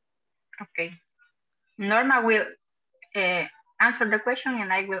 Norma will answer the question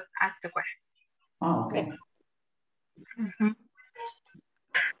and I will ask the question. Oh, okay. Mm-hmm.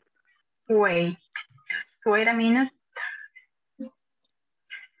 Wait a minute.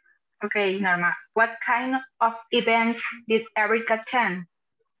 Okay, Norma, what kind of event did Eric attend?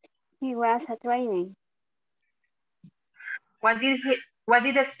 He was a training. What did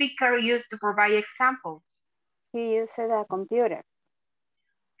the speaker use to provide examples? He used a computer.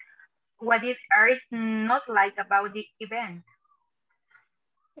 What did Eric not like about the event?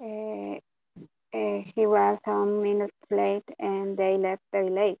 He was some minutes late and they left very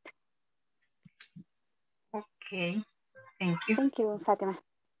late. Okay, thank you. Thank you, Fatima.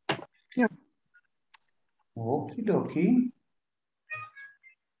 Yeah. Okie dokie.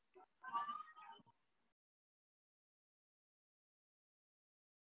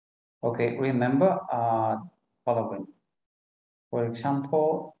 Okay, remember following. For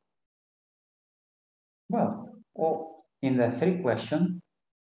example, well, in the three questions,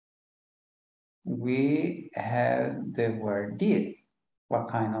 we have the word did. What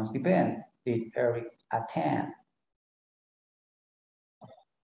kind of event did Eric attend?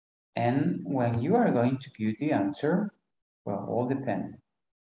 And when you are going to give the answer, well, all depends.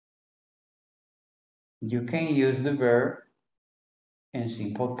 You can use the verb in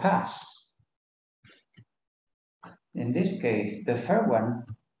simple past. In this case, the first one,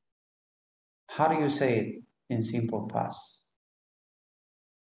 how do you say it in simple past?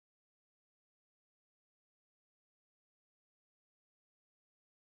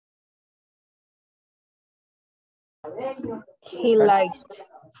 He liked.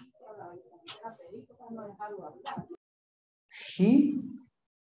 He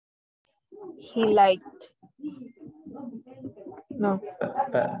liked. No.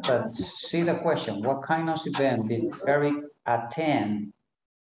 But see the question. What kind of event did Eric attend?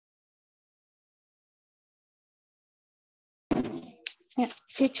 Yeah.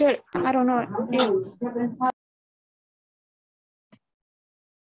 Teacher, I don't know.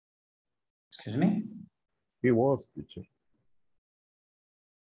 Excuse me? He was, teacher.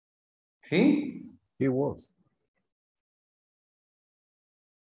 He? He was.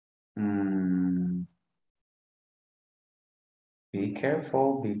 Be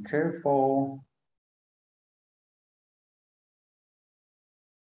careful, be careful.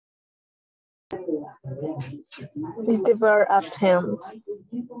 Is the verb attend?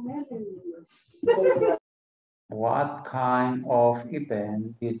 What kind of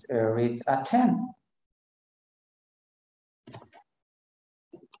event did Eric attend?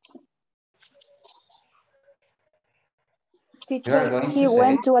 Teacher, he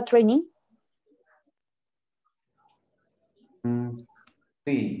went to a training.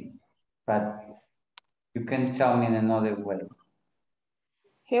 See, but you can tell me in another way.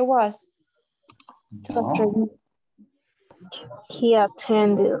 He was to a training. He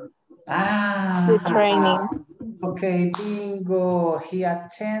attended the training. Okay, bingo. He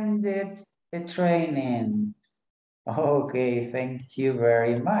attended the training. Okay, thank you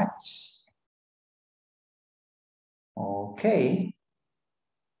very much. Okay.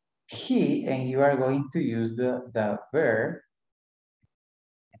 He, and you are going to use the verb.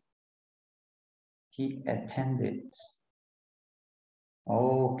 He attended.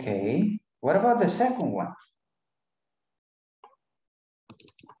 Okay. What about the second one?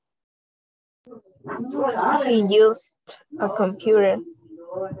 He used a computer.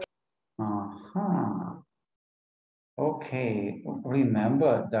 Okay.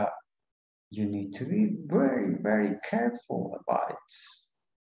 Remember that you need to be very, very careful about it.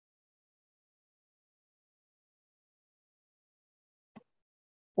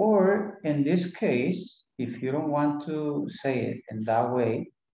 Or in this case, if you don't want to say it in that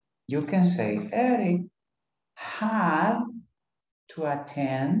way, you can say Eric had to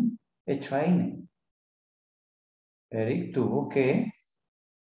attend a training. Eric tuvo que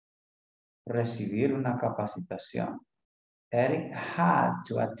recibir una capacitación. Eric had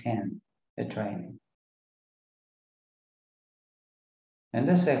to attend a training. And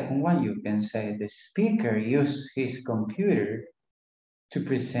the second one, you can say the speaker used his computer to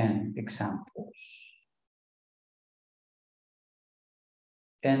present examples.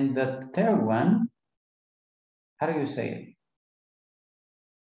 And the third one, how do you say it?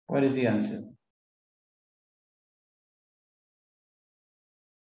 What is the answer?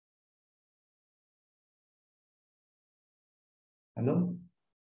 Hello?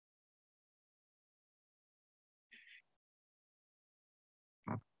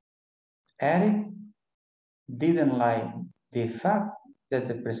 Eric didn't like the fact that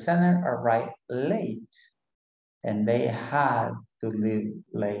the presenter arrived late and they had to leave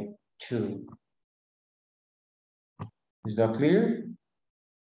late too. Is that clear?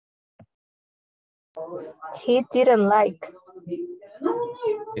 He didn't like.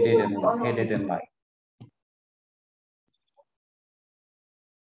 He didn't like.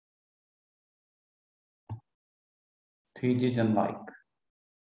 He didn't like.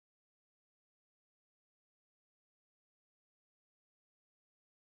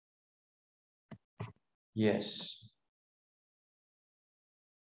 Yes.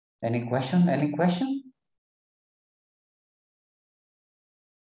 Any question? Any question?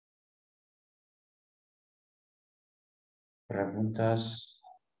 Preguntas.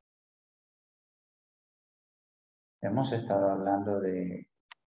 Hemos estado hablando de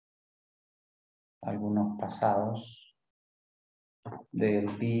algunos pasados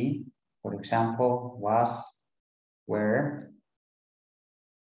del be, for example, was, were.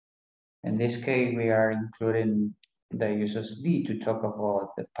 In this case, we are including the use of be to talk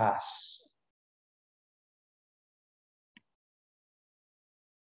about the past.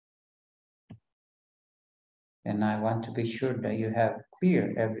 And I want to be sure that you have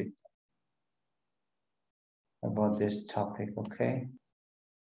clear everything about this topic, okay?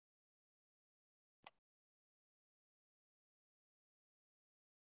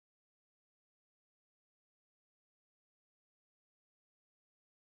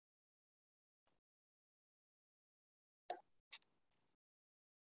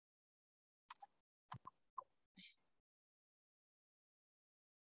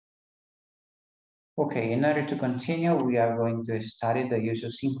 Okay, in order to continue, we are going to study the use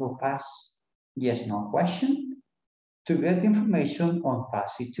of simple past yes, no question to get information on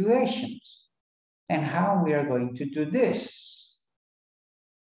past situations. And how we are going to do this?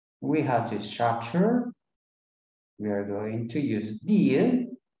 We have the structure. We are going to use did.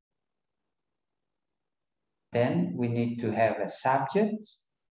 Then we need to have a subject,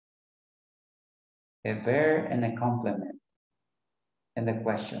 a verb, and a complement. And the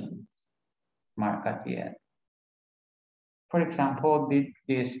question mark at the end. For example, did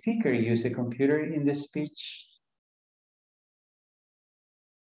the speaker use a computer in the speech?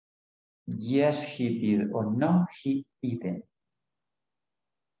 Yes, he did, or no, he didn't.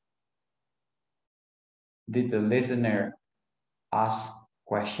 Did the listener ask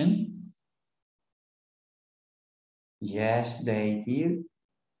question? Yes, they did.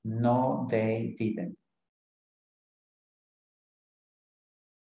 No, they didn't.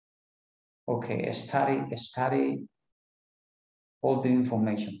 Okay, study all the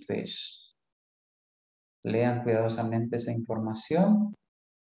information, please. Lean cuidadosamente esa información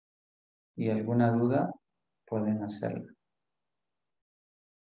y alguna duda pueden hacerla.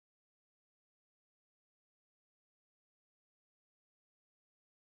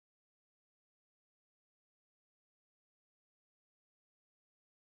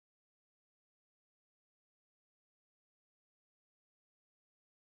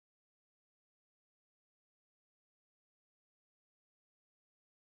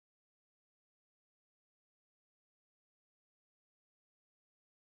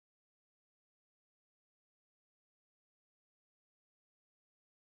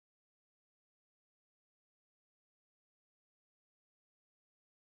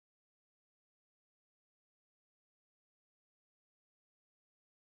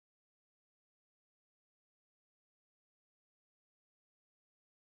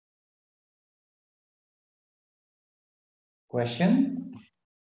 Question?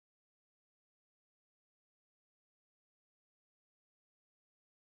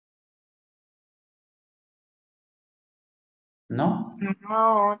 No?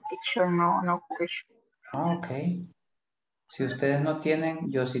 No, teacher, no question. Ah, ok. Si ustedes no tienen,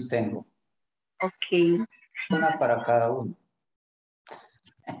 yo sí tengo. Ok. Una para cada uno.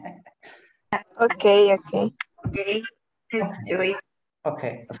 Okay. Okay. Let's do it.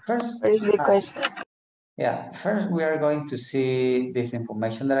 Okay, first. What is the question? Yeah, first we are going to see this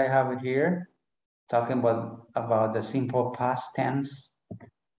information that I have here, talking about the simple past tense.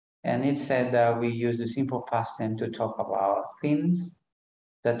 And it said that we use the simple past tense to talk about things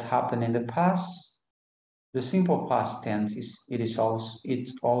that happened in the past. The simple past tense it's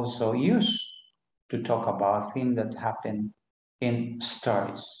also used to talk about things that happen in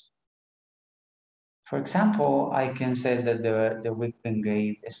stories. For example, I can say that the weekend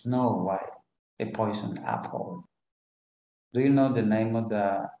gave Snow White a poisoned apple. Do you know the name of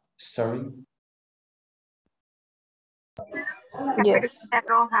the story? Yes.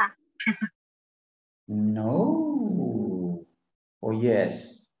 Roja. No. Oh,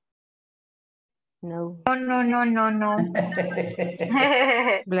 yes. No. No, no, no, no, no.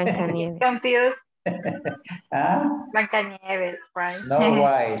 Blancanieves. Confused. ¿Ah? Blancanieves, right? Snow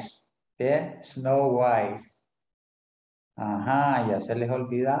White. Yeah, Snow White. Ajá, ya se les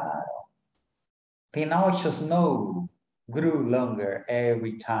olvidaron. Pinocchio's nose grew longer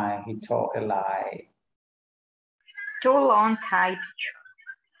every time he told a lie. Too long time.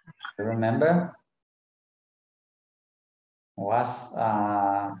 You remember? What's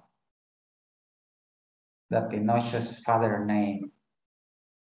the Pinocchio's father name?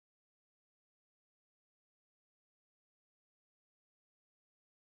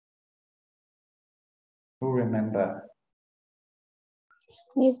 Who remember?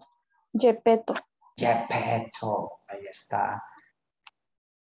 Yes. Gepetto. Geppetto. Ahí está.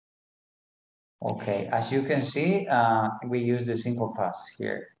 Okay, as you can see, we use the simple past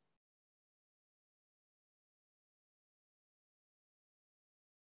here.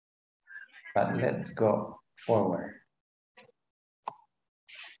 But let's go forward.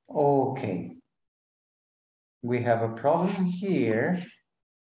 Okay. We have a problem here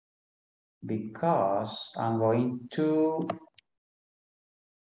because I'm going to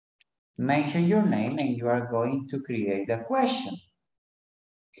mention your name and you are going to create a question.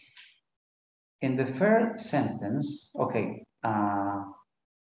 In the first sentence, okay, Marlene,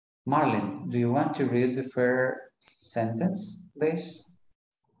 do you want to read the first sentence, please?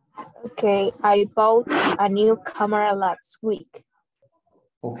 Okay, I bought a new camera last week.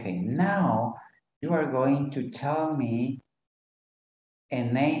 Okay, now you are going to tell me a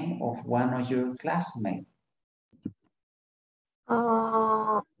name of one of your classmates.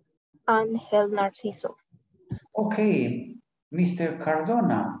 Angel Narciso. Okay, Mr.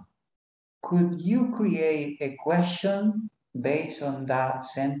 Cardona, could you create a question based on that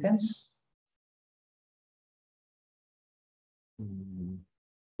sentence?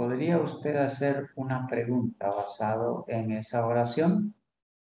 ¿Podría usted hacer una pregunta basado en esa oración?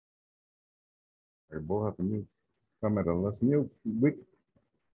 I bought a new camera last week.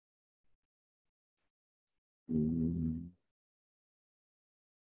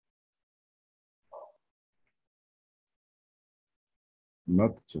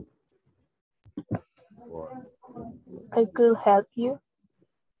 Not true. I could help you.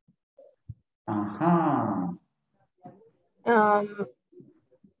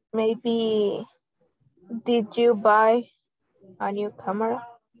 Maybe, did you buy a new camera?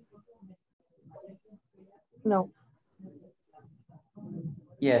 No.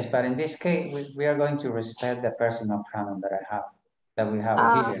 Yes, but in this case, we are going to respect the personal pronoun that we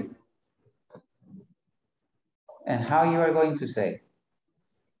have here. And how you are going to say?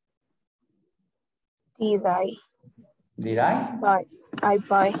 Did I? Did I? Buy. I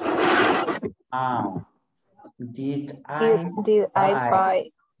buy. Did I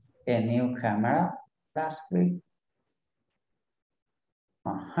buy a new camera last week?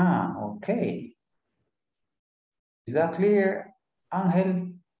 Okay. Is that clear,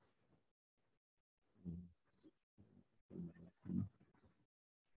 Angel?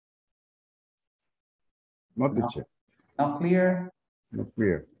 Not teacher. Not clear? Not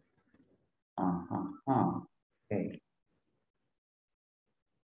clear. Okay.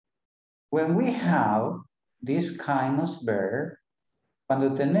 When we have this kind of verb,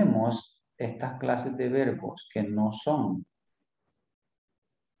 cuando tenemos estas clases de verbos que no son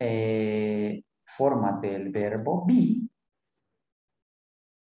formas del verbo be,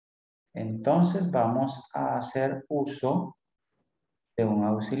 entonces vamos a hacer uso de un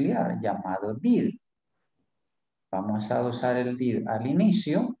auxiliar llamado did. Vamos a usar el did al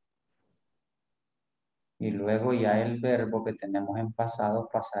inicio y luego ya el verbo que tenemos en pasado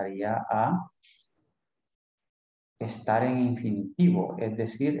pasaría a estar en infinitivo, es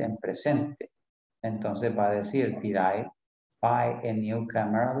decir, en presente. Entonces va a decir, did I buy a new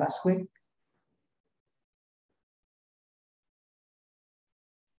camera last week?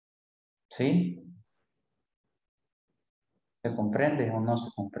 ¿Sí? ¿Se comprende o no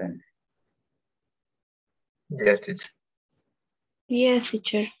se comprende? Yes, teacher. Yes,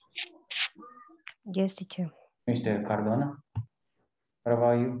 teacher. Yes, teacher. Mr. Cardona, what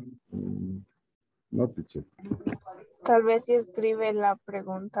about you? No, teacher. Tal vez si escribe la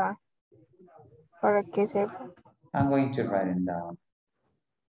pregunta para que sepa. I'm going to write it down.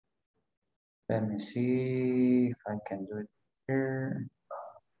 Let me see if I can do it here.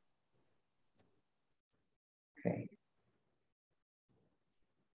 Okay.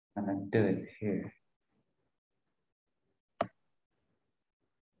 I'm gonna do it here.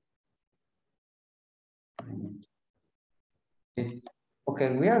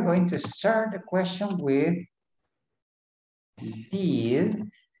 Okay, we are going to start the question with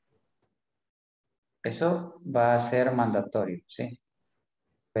did. Eso va a ser mandatorio, ¿sí?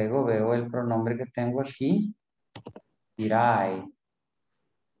 Luego veo el pronombre que tengo aquí. Did I.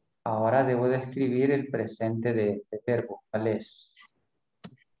 Ahora debo de escribir el presente de este verbo. ¿Cuál es?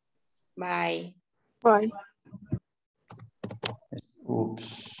 Bye. Bye. Oops.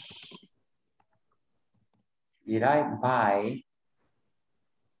 Did I buy?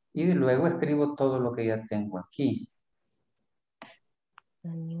 Y luego escribo todo lo que ya tengo aquí.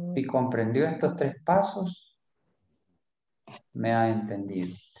 Si comprendió estos 3 pasos, me ha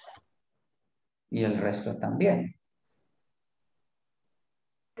entendido. Y el resto también.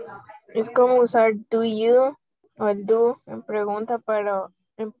 Es como usar do you o el do en pregunta, pero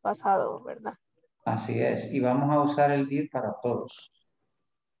en pasado, ¿verdad? Así es. Y vamos a usar el did para todos.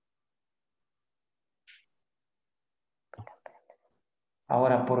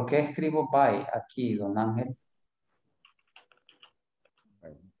 Ahora, ¿por qué escribo by aquí, don Ángel?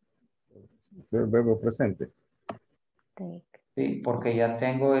 Es el verbo presente. Sí, porque ya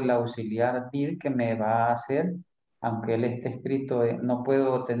tengo el auxiliar did que me va a hacer, aunque él esté escrito, no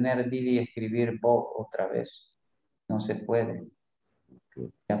puedo tener did y escribir bo otra vez. No se puede.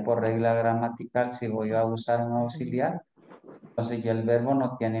 Ya por regla gramatical, si voy a usar un auxiliar, entonces ya el verbo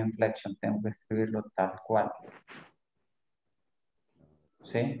no tiene inflection, tengo que escribirlo tal cual.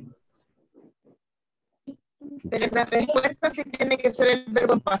 ¿Sí? Pero la respuesta sí tiene que ser el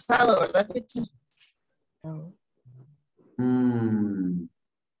verbo en pasado, ¿verdad, teacher?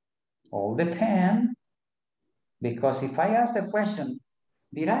 All depend. Because if I ask the question,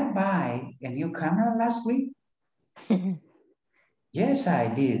 did I buy a new camera last week? Yes, I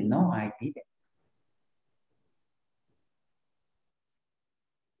did. No, I didn't.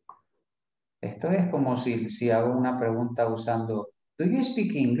 Esto es como si hago una pregunta usando, do you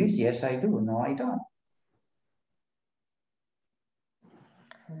speak English? Yes, I do. No, I don't.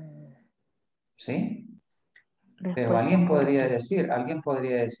 ¿Sí? Pero alguien podría decir,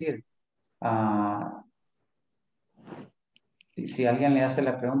 si alguien le hace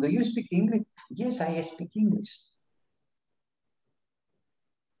la pregunta, do you speak English? Yes, I speak English.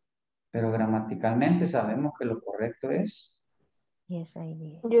 Pero gramaticalmente sabemos que lo correcto es Yes, I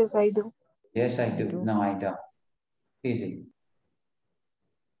do. Yes, I do. yes, I do. No, I don't. Easy.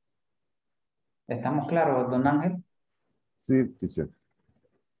 ¿Estamos claros, don Ángel? Sí, teacher.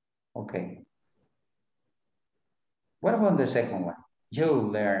 Okay. What about the second one?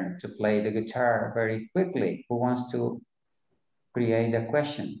 You learn to play the guitar very quickly. Who wants to create a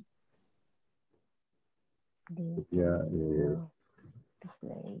question? Yeah, To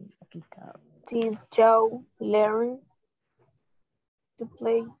play guitar. Did Joe learn to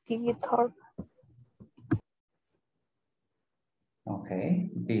play the guitar? Okay.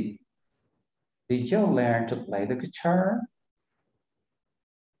 Did you learn to play the guitar?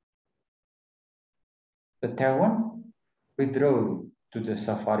 The third one, we drove to the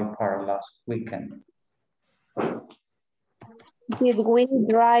safari park last weekend. Did we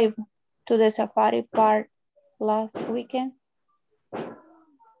drive to the safari park last weekend?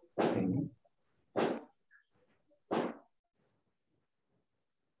 Okay.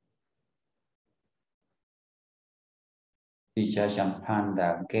 The giant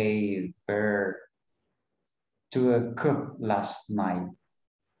panda gave birth to a cook last night.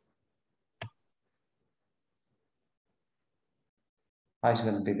 How's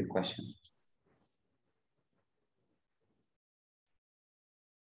going to be the question?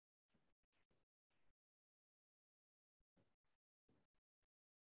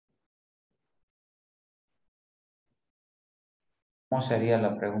 ¿Cómo sería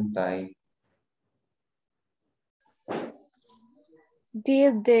la pregunta ahí?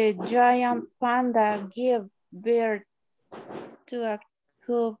 Did the giant panda give birth to a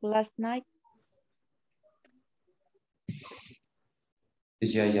cub last night? The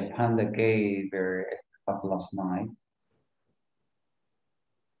giant panda gave birth last night.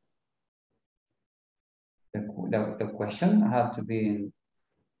 The question had to be in,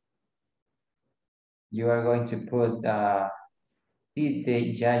 you are going to put, did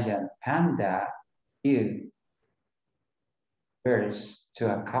the giant panda give birth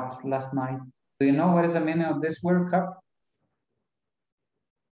to a cup last night? Do you know what is the meaning of this word cup?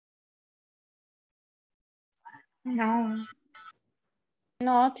 No.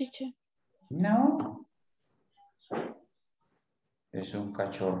 No, teacher. No. Es un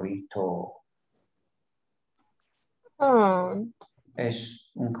cachorrito. Oh,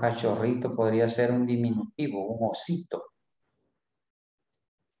 Es un cachorrito, podría ser un diminutivo, un osito.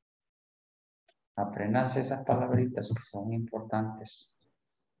 Apréndanse esas palabritas que son importantes.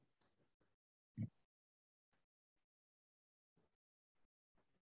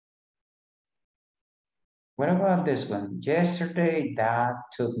 What about this one? Yesterday, Dad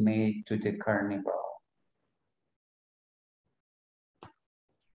took me to the carnival.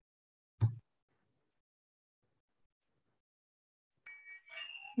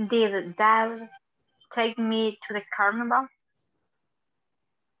 Did Dad take me to the carnival?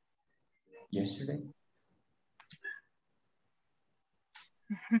 Yesterday?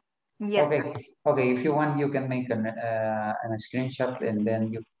 Yes. Okay, if you want, you can make a screenshot and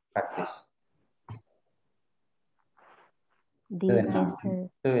then you practice. Do it now.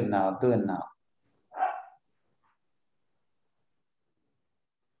 Do it now. Do it now.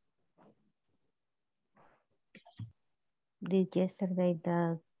 Did yesterday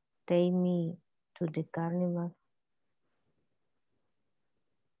that take me to the carnival?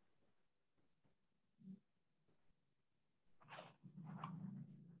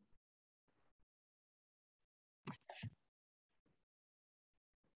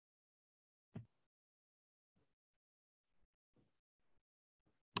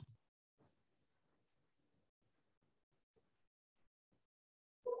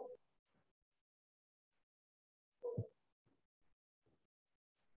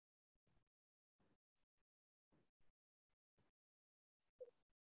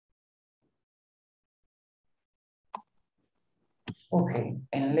 Okay,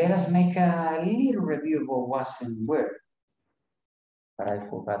 and let us make a little review of what was and where. But I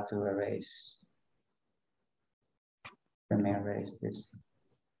forgot to erase. Let me erase this.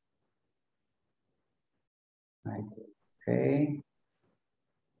 Right, okay.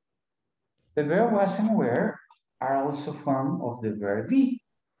 The verb was and were are also form of the verb be.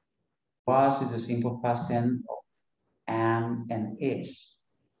 Was is the simple past tense of am and is.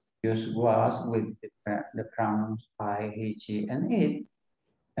 Use was with the pronouns I, he, she, and it,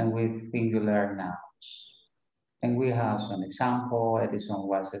 and with singular nouns. And we have some example. Edison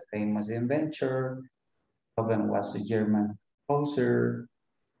was a famous inventor. Beethoven was a German composer.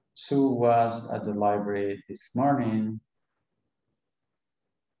 Sue was at the library this morning.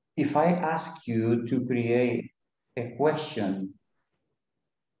 If I ask you to create a question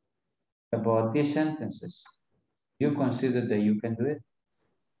about these sentences, you consider that you can do it?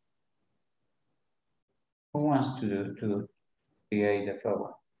 Who wants to create the first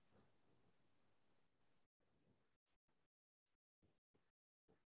one?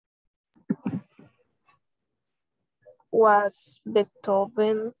 Was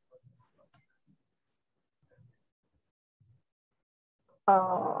Beethoven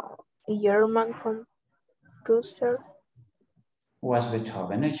a German composer? Was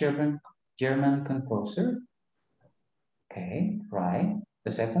Beethoven a German composer? Okay, right.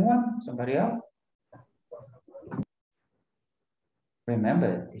 The second one, somebody else?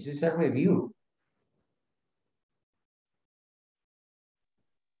 Remember, this is a review.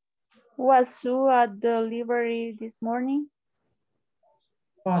 Was Sue at the library this morning?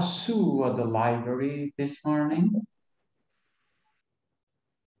 Was Sue at the library this morning?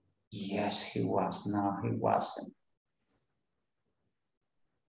 Yes, he was. No, he wasn't.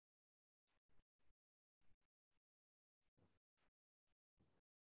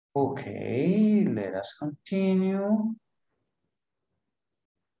 Okay, let us continue.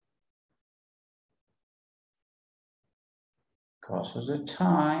 Because of the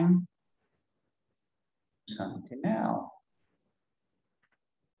time, something else.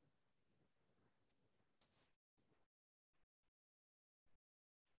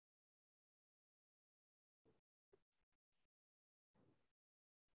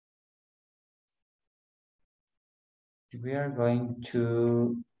 We are going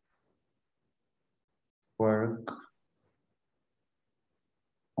to work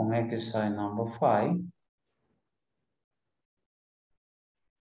on exercise number 5.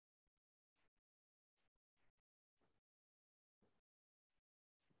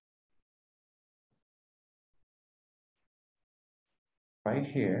 Right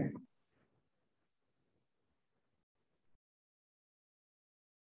here.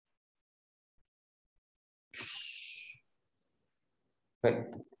 Wait,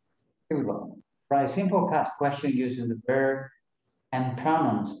 here we go. Write a simple past question using the verb and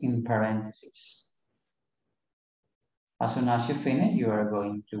pronouns in parentheses. As soon as you finish, you are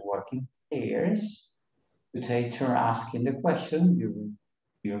going to work in pairs to take turn asking the question to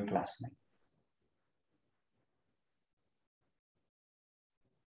your classmate.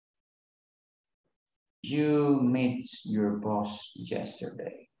 You met your boss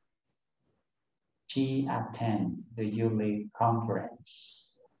yesterday. She attended the yearly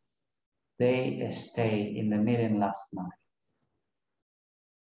conference. They stayed in the meeting last night.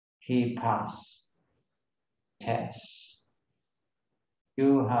 He passed test.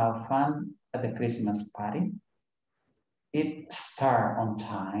 You have fun at the Christmas party. It started on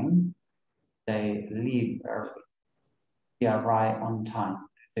time. They leave early. They arrive on time.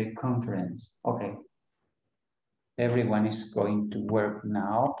 The conference. Okay. Everyone is going to work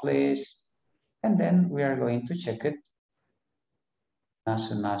now, please. And then we are going to check it. As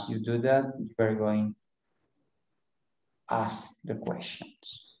soon as you do that, you are going to ask the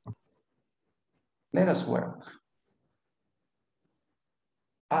questions. Let us work.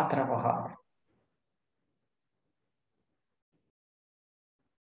 A trabajar.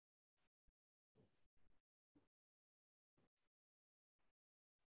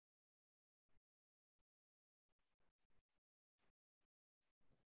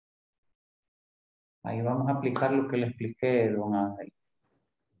 Ahí vamos a aplicar lo que le expliqué, don Ángel.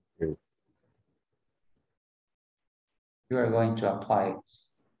 Okay. You are going to apply it.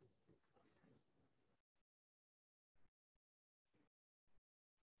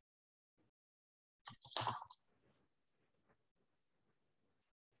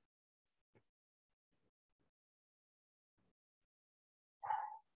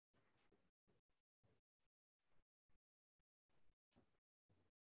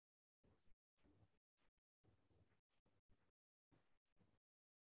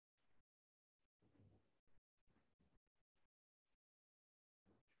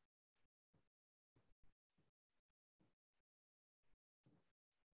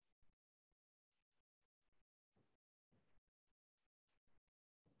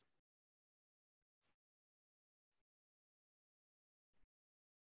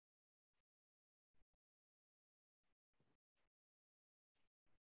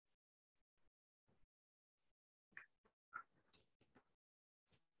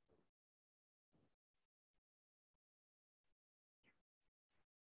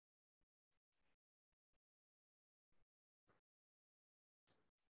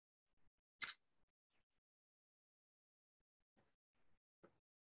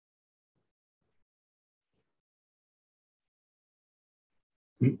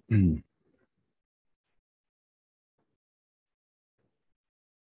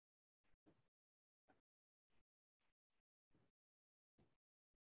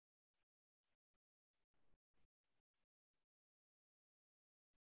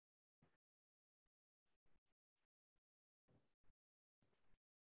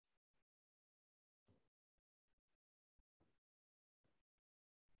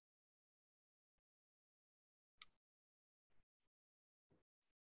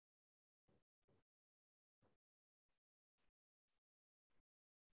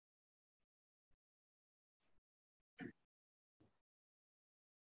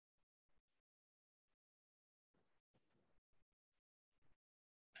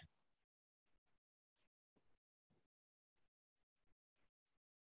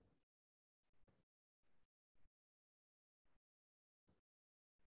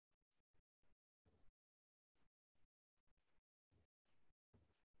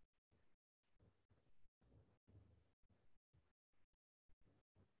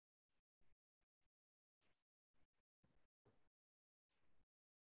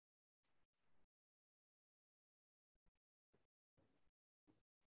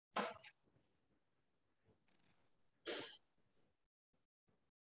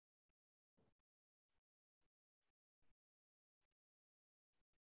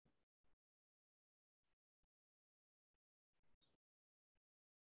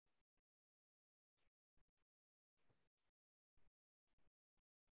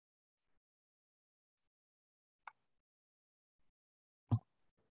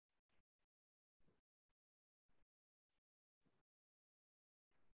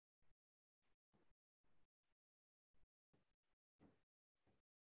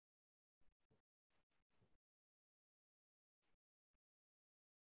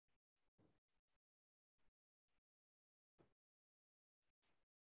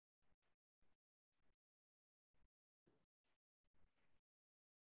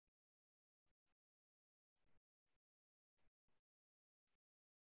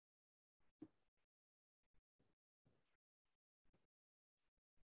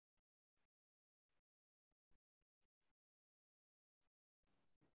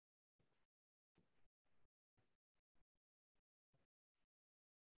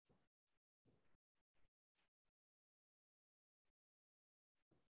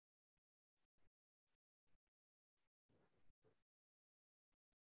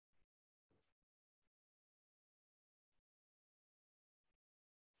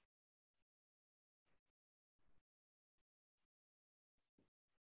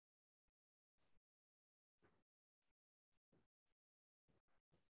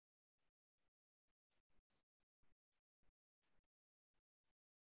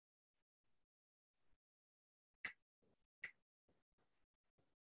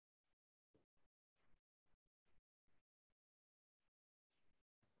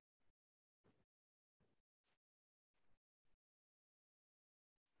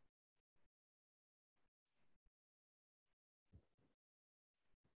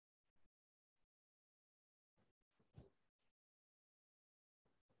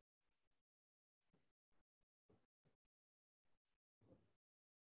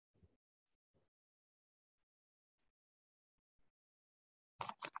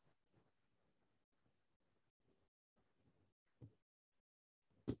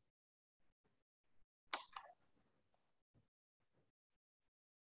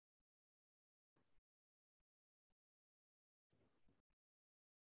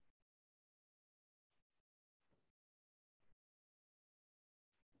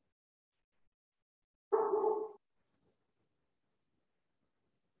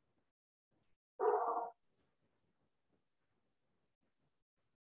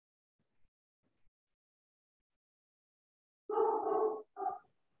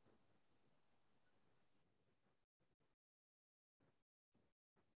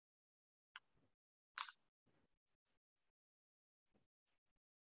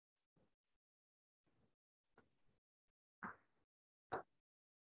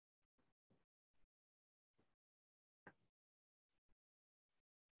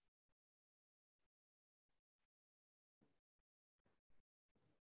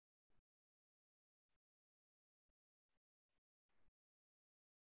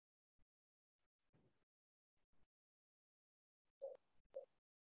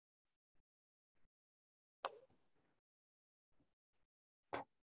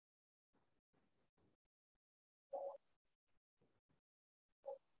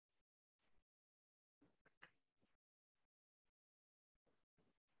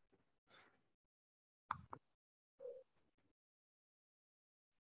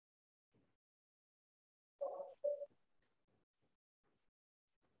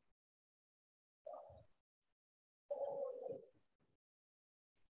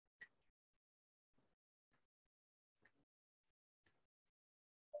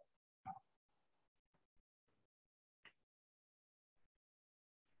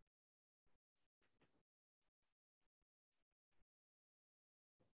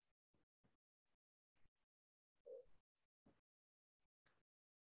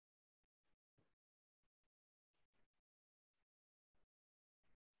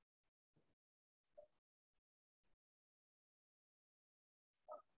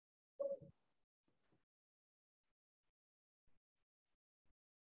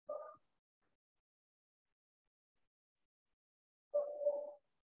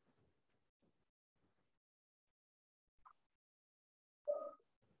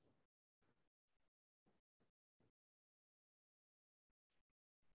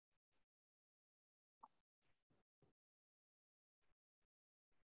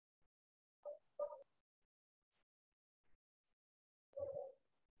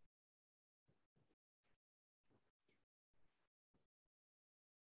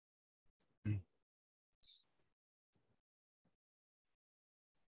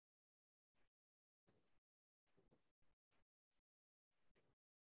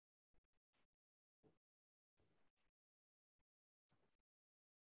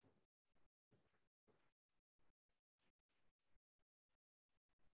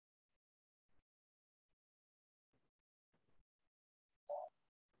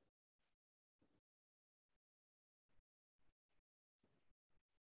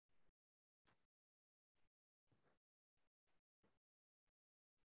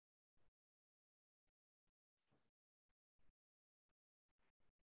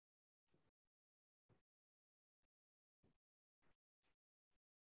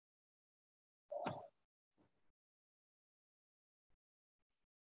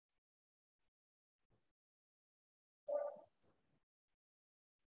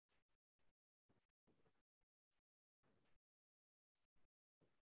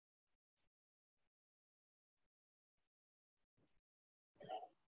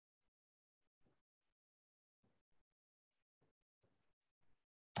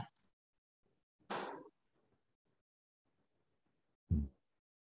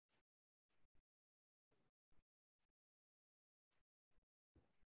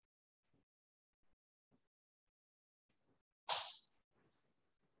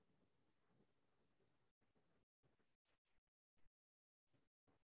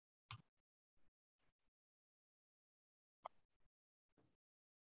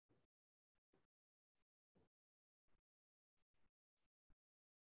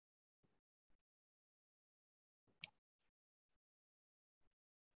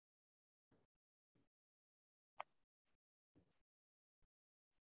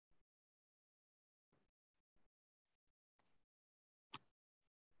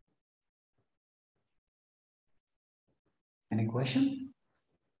 Any question?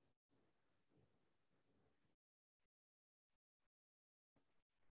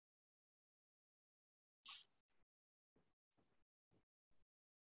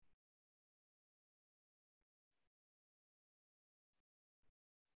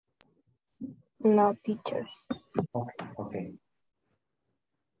 No, teacher. Okay, okay.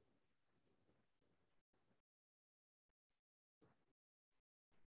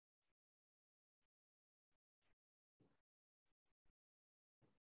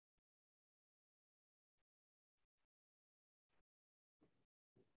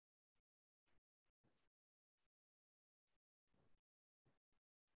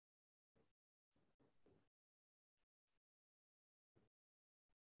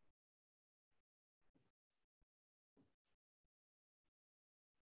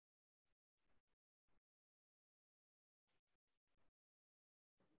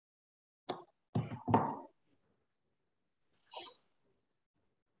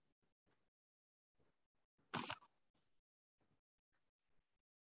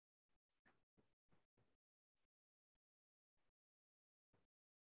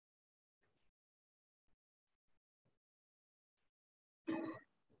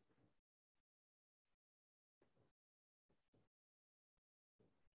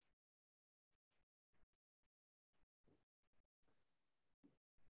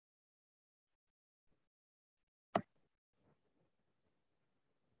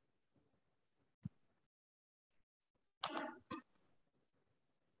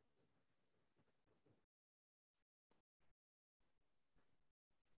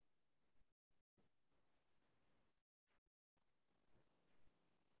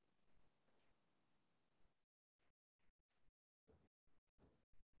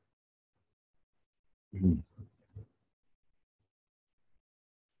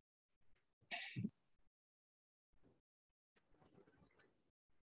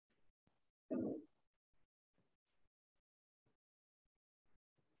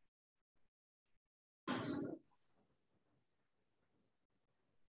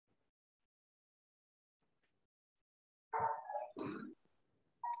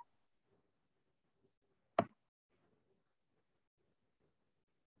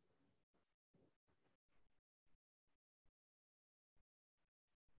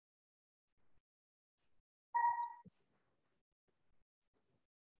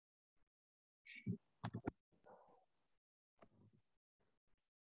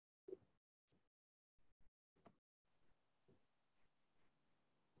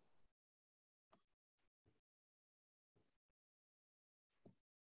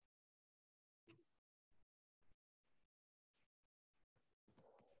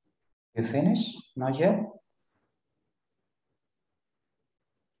 You finished? Not yet?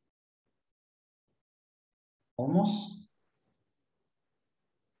 Almost?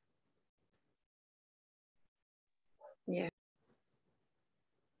 Yeah.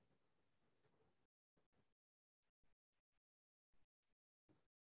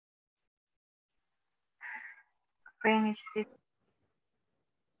 Finished it.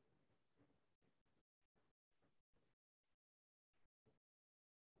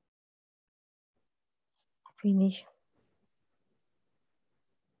 Finish.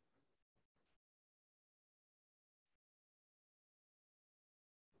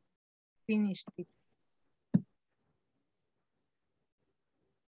 Finished it.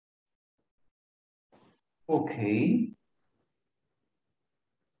 Okay.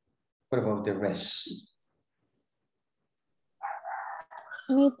 What about the rest?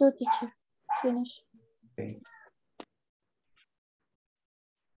 Me too, teacher. Finish. Okay.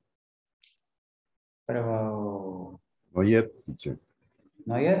 What about? Not yet, teacher.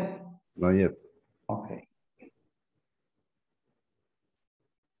 Not yet? Not yet. Okay.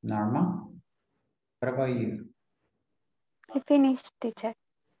 Norma, what about you? I finished, teacher.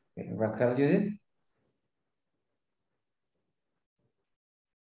 Okay. Raquel, you did?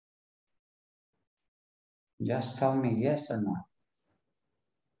 Just tell me yes or no.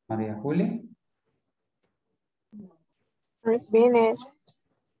 Maria Julia? I finished.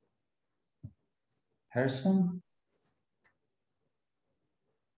 Harrison?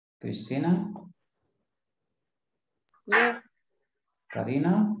 Cristina? Yeah.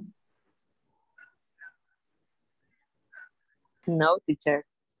 Karina? No, teacher.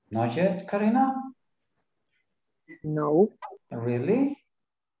 Not yet, Karina? No. Really?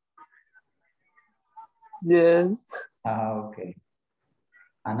 Yes. Okay.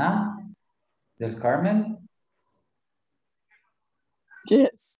 Ana? Del Carmen?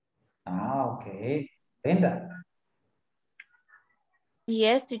 Yes. Okay. Linda?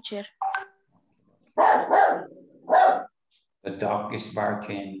 Yes, teacher. The dog is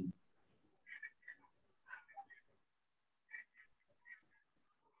barking.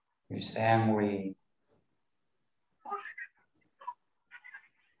 He's angry.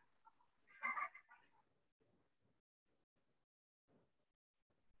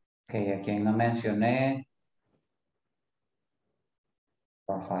 Ok, a quien no mencioné.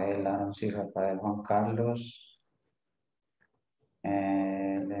 Rafael, Aronsi, Rafael, Juan Carlos.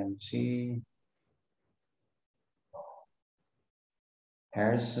 Let me see.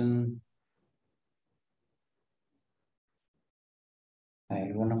 Harrison. Hay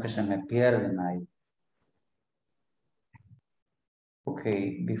algunos que se me pierden ahí.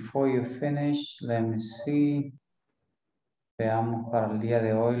 Okay, before you finish, let me see. Veamos, para el día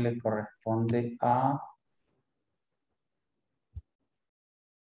de hoy le corresponde a...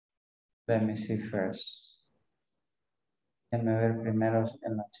 Let me see first. Déjame ver primero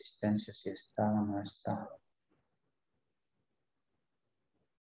en la asistencia si está o no está.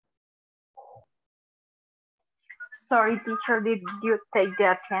 Sorry, teacher, did you take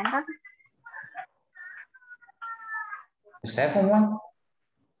the attendance? The second one?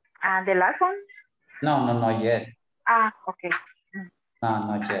 And the last one? No, not yet. Ah, okay. No,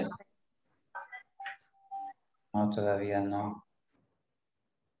 not yet. No, todavía no.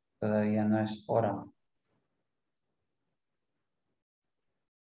 Todavía no es hora.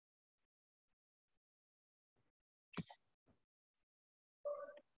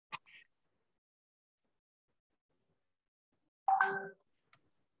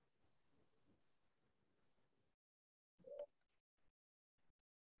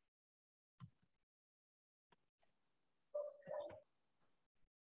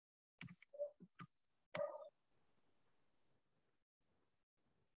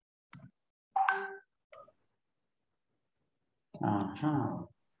 Ajá.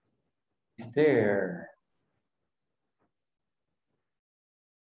 It's there.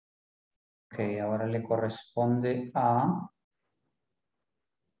 Ok, ahora le corresponde a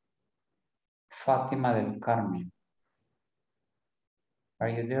Fátima del Carmen.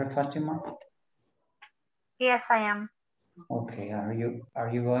 Are you there, Fátima? Yes, I am. Okay, are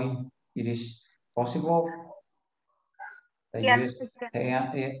you going? It is possible that Yes, you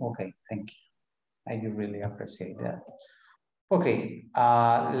stay. Okay, thank you. I do really appreciate that. Okay,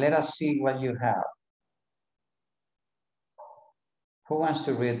 let us see what you have. Who wants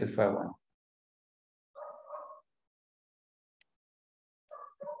to read the first one?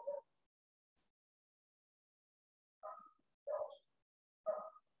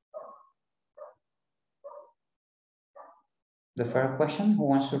 The first question, who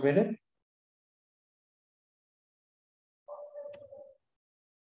wants to read it?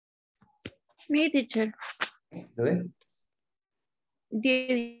 Me, teacher. Okay, do it.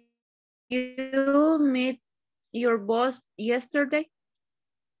 Did you meet your boss yesterday?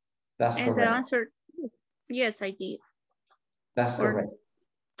 That's And correct. the answer, yes, I did. That's correct.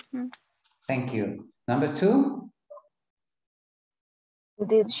 Thank you. Number 2.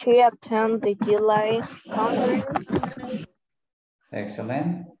 Did she attend the July conference?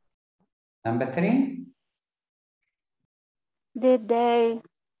 Excellent. Number 3. Did they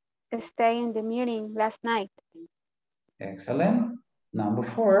stay in the meeting last night? Excellent. Number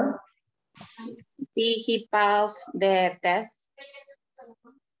 4. Did he pass the test?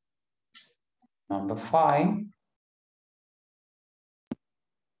 Number 5.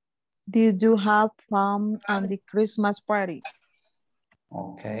 Did you have fun at the Christmas party?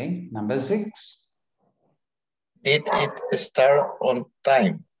 Okay. Number 6. Did it start on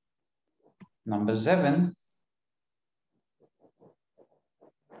time? Number 7.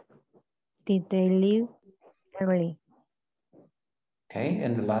 Did they leave early? Okay,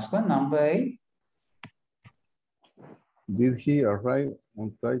 and the last one, number 8. Did he arrive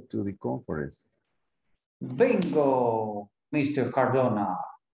on time to the conference? Bingo, Mr. Cardona.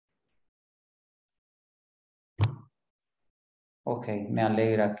 Ok, me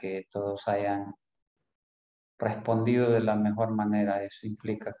alegra que todos hayan respondido de la mejor manera. Eso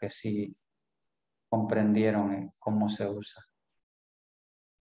implica que sí comprendieron cómo se usa.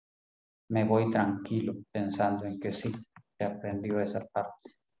 Me voy tranquilo pensando en que sí, se aprendió esa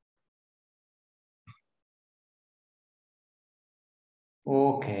parte.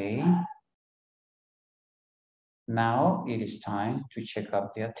 Okay. Now it is time to check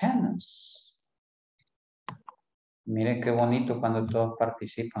up the attendance. Miren qué bonito cuando todos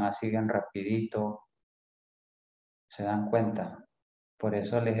participan así bien rapidito. ¿Se dan cuenta? Por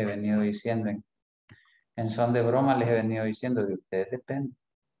eso les he venido diciendo, en son de broma les he venido diciendo, de ustedes depende.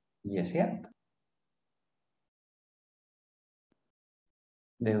 Y es cierto.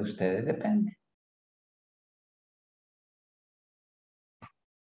 De ustedes depende.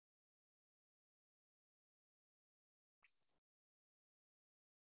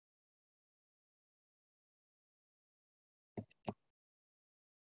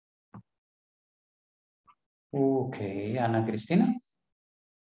 Okay, Ana Cristina.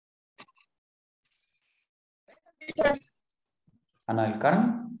 Ana del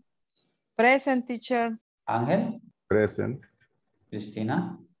Carmen. Present, teacher. Ángel. Present.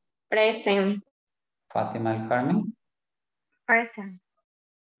 Cristina. Present. Fátima del Carmen. Present.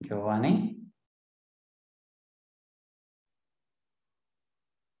 Giovanni.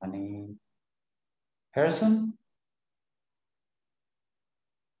 Person.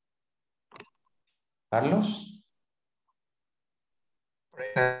 Carlos.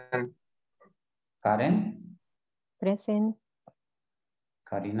 Present. Karen. Present.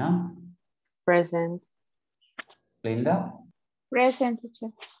 Karina. Present. Linda. Present,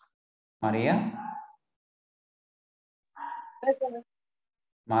 teacher. María. Present.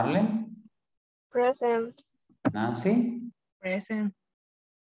 Marlene. Present. Nancy. Present.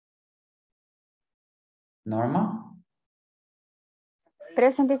 Norma.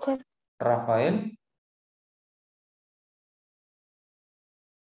 Present, teacher. Rafael.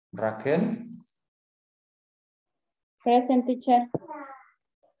 Raquel. Present, teacher.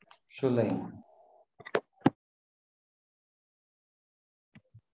 Shuley.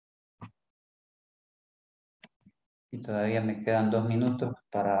 Y todavía me quedan 2 minutos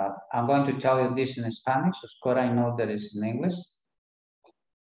para... I'm going to tell you this in Spanish. Of course, I know that it's in English.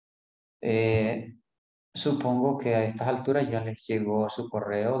 Supongo que a estas alturas ya les llegó su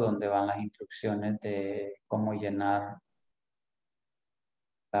correo donde van las instrucciones de cómo llenar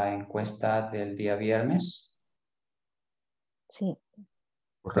la encuesta del día viernes. Sí.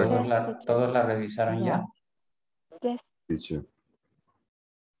 ¿Todos la revisaron ya? Yes. Teacher.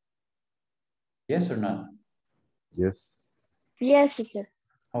 Yes or no? Yes. Yes, teacher.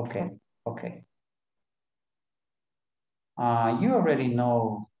 Okay, okay. You already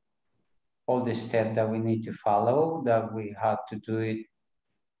know all the steps that we need to follow, that we have to do it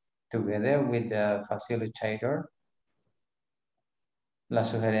together with the facilitator. La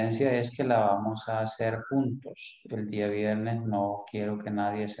sugerencia es que la vamos a hacer juntos. El día viernes no quiero que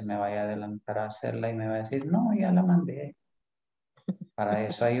nadie se me vaya a adelantar a hacerla y me va a decir, no, ya la mandé. Para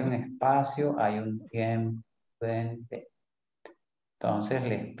eso hay un espacio, hay un tiempo. Entonces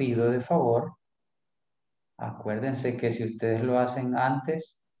les pido de favor, acuérdense que si ustedes lo hacen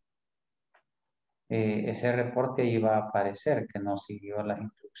antes, ese reporte ahí va a aparecer que no siguió las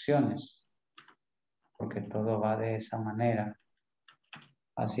instrucciones, porque todo va de esa manera.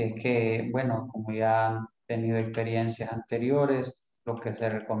 Así es que, bueno, como ya han tenido experiencias anteriores, lo que se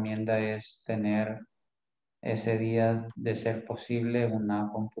recomienda es tener ese día, de ser posible, una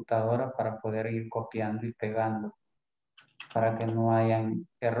computadora para poder ir copiando y pegando, para que no hayan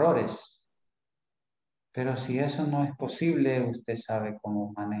errores. Pero si eso no es posible, usted sabe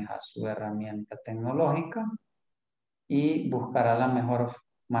cómo maneja su herramienta tecnológica y buscará la mejor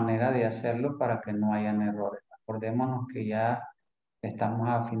manera de hacerlo para que no hayan errores. Acordémonos que ya estamos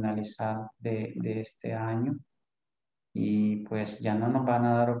a finalizar de este año y pues ya no nos van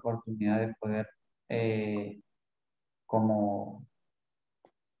a dar oportunidad de poder como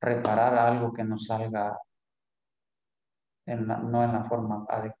reparar algo que nos salga no en la forma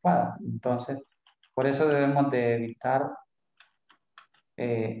adecuada. Entonces, por eso debemos de evitar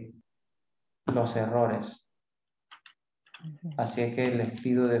los errores. Así es que les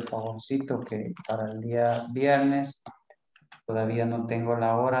pido de favorcito que para el día viernes, todavía no tengo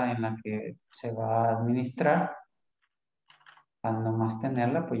la hora en la que se va a administrar. Al no más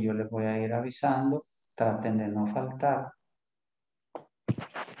tenerla, pues yo les voy a ir avisando. Traten de no faltar.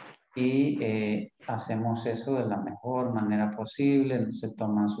 Y hacemos eso de la mejor manera posible. Se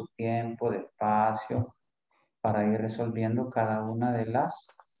toman su tiempo, despacio, para ir resolviendo cada una de las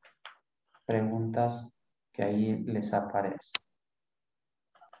preguntas que ahí les aparece.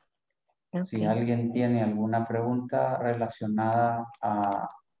 Okay. Si alguien tiene alguna pregunta relacionada a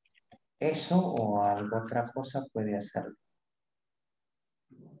eso o a alguna otra cosa, puede hacerlo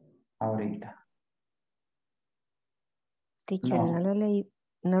ahorita. Teacher,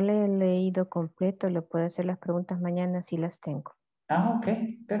 no le he leído completo, le puedo hacer las preguntas mañana si las tengo. Ah,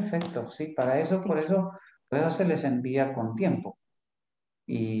 ok, perfecto. Sí, para eso, por eso se les envía con tiempo.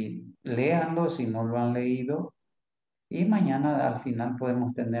 Y léanlo si no lo han leído. Y mañana al final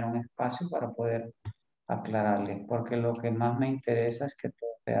podemos tener un espacio para poder aclararles, porque lo que más me interesa es que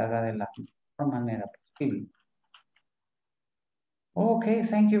todo se haga de la mejor manera posible. Okay,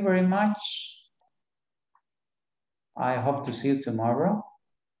 thank you very much. I hope to see you tomorrow.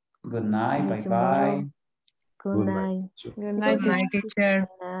 Good night, bye-bye. Good night. Good night, teacher.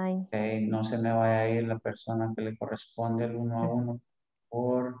 Good night. Okay, no se me vaya a ir la persona que le corresponde el uno a uno,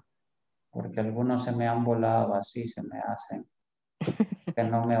 porque algunos se me han volado así, se me hacen, que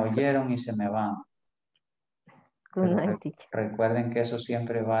no me oyeron y se me van. Good night, teacher. Recuerden que eso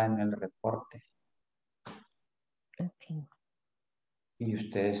siempre va en el reporte. Okay. Y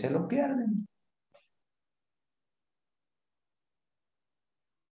ustedes se lo pierden.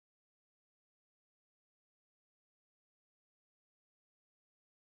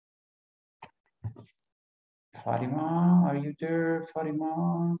 Fatima, are you there,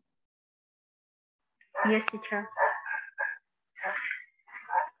 Fatima? Yes, teacher.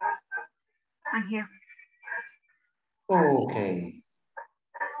 I'm here. Okay.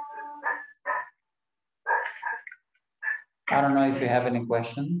 I don't know if you have any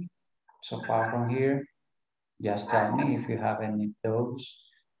questions so far from here. Just tell me if you have any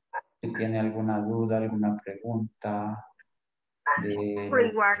those. Si tiene alguna duda, alguna pregunta.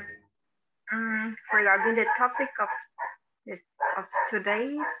 Regarding the topic of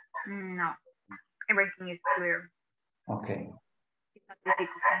today, no, everything is clear. Okay. It's not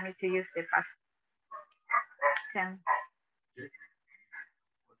difficult for me to use the past tense.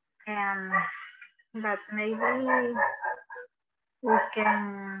 But maybe we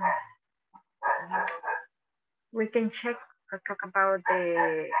can check or talk about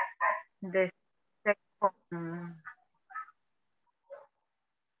the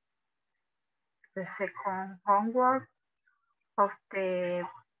second homework of de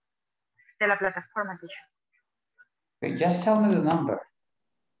la plataforma, teacher. Okay, just tell me the number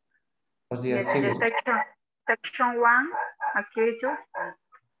of the Yes, activity. the section 1, activity 2.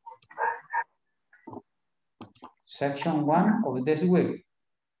 Section 1 of this week.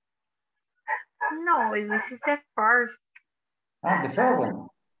 No, this is the first. Ah, the first one.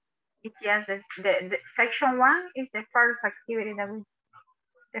 Yes, the section 1 is the first activity that we,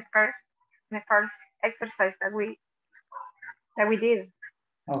 the first exercise that we did.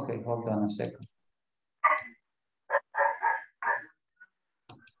 Okay, hold on a second.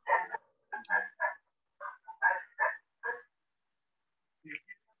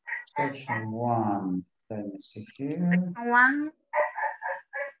 Section 1. Let me see here. Section 1,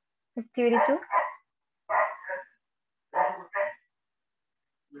 activity 2.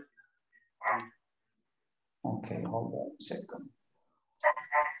 Okay, hold on a second.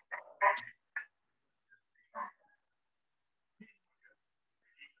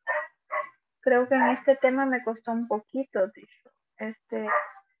 Creo que en este tema me costó un poquito,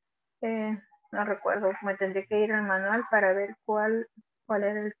 no recuerdo, me tendré que ir al manual para ver cuál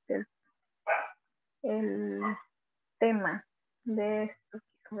era el tema de esto.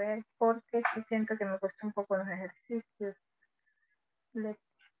 A ver, porque sí siento que me costó un poco los ejercicios. Let's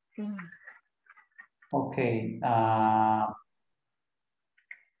see. Okay,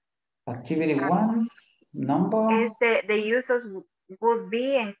 activity 1, number? Is the uses would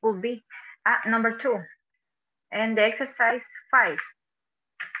be and could be. Number 2. And the exercise 5.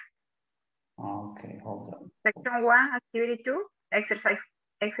 Okay, hold on. Section 1, activity 2, exercise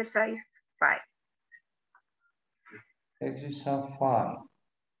 5. Exercise 5.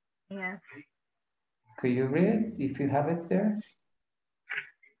 Yes. Could you read it if you have it there?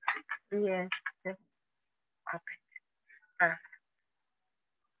 Yes. Okay.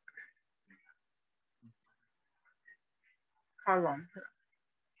 Hold on.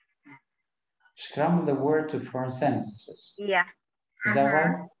 Scramble the word to form sentences. Yeah. Is that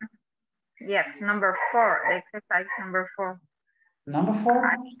right? Yes, number 4, exercise number 4. Number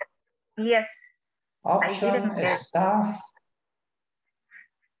 4? Yes. Option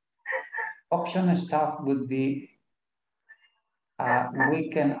staff would be a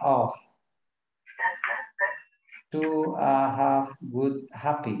weekend off. To have good,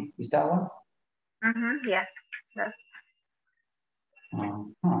 happy. Is that one? Yes.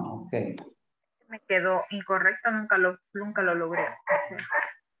 Okay. Me quedó incorrecto, nunca lo logré.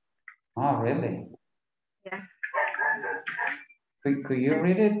 Oh, really? Yeah. Could you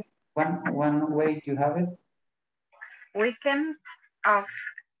read it? One way to have it? Weekends off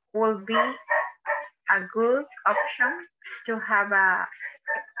will be a good option to have a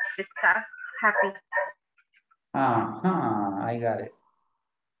staff happy. I got it.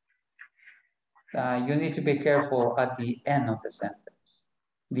 You need to be careful at the end of the sentence.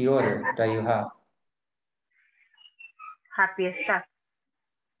 The order that you have. Happy staff.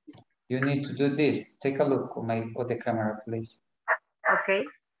 You need to do this. Take a look on the camera, please. Okay.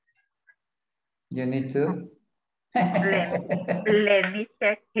 You need to. let me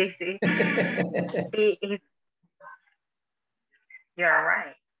check if you're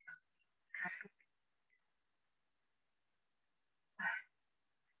right.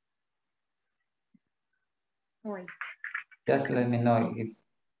 Wait. Just let me know if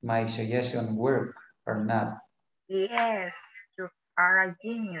my suggestion work or not. Yes, you are a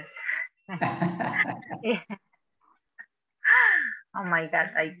genius. Yeah. Oh my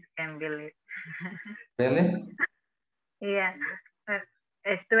God, I can't believe. Really? Yeah.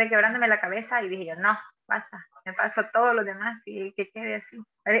 Estuve quebrándome la cabeza y dije yo, no, basta, me paso todo lo demás y que quede así.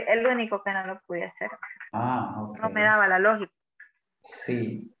 El único que no lo pude hacer. Ah, ok. No me daba la lógica.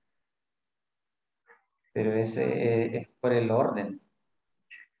 Sí, pero ese es por el orden.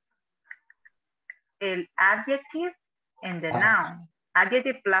 El adjective and the As- noun.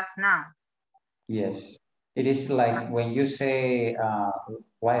 Adjective plus noun. Yes. It is like when you say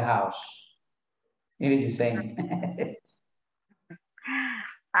White House. It is the same.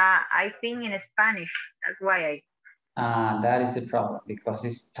 I think in Spanish, that's why That is the problem because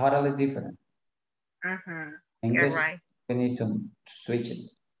it's totally different. You're English, right. we need to switch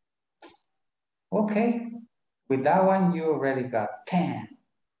it. Okay. With that one, you already got 10.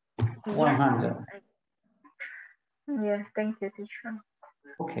 100. Yes, thank you, teacher.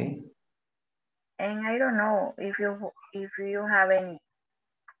 Okay. And I don't know if you have any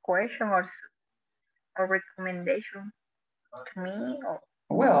question or recommendation to me.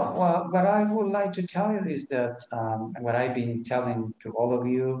 Well, what I would like to tell you is that what I've been telling to all of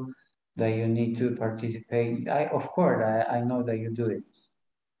you, that you need to participate. Of course, I know that you do it.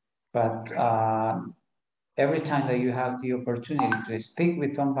 But every time that you have the opportunity to speak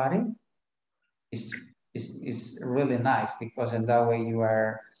with somebody, is really nice because in that way you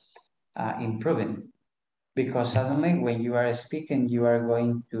are improving. Because suddenly when you are speaking, you are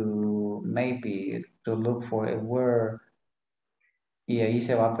going to maybe to look for a word y ahí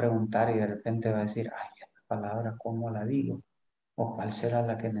se va a preguntar y de repente va a decir, ay, esta palabra, ¿cómo la digo? ¿O cuál será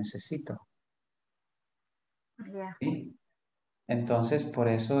la que necesito? Yeah. ¿Sí? Entonces, por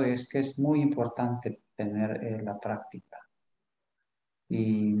eso es que es muy importante tener la práctica.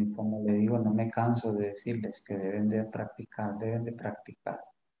 Y como le digo, no me canso de decirles que deben de practicar,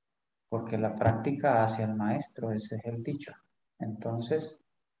 porque la práctica hace al maestro, ese es el dicho. Entonces,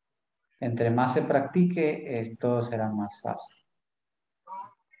 entre más se practique, todo será más fácil.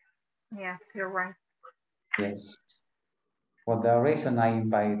 Yeah, you're right. Yes. For that reason, I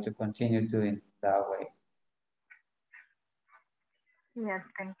invite you to continue doing it that way. Yes,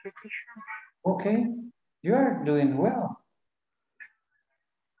 thank you, teacher. Okay, you are doing well.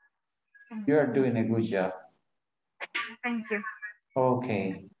 You are doing a good job. Thank you.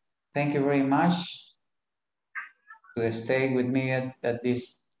 Okay, thank you very much to stay with me at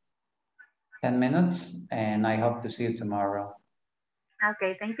this 10 minutes, and I hope to see you tomorrow.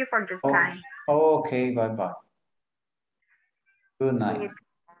 Okay, thank you for your time. Okay, bye-bye. Good night.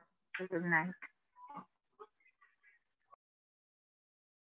 Good night.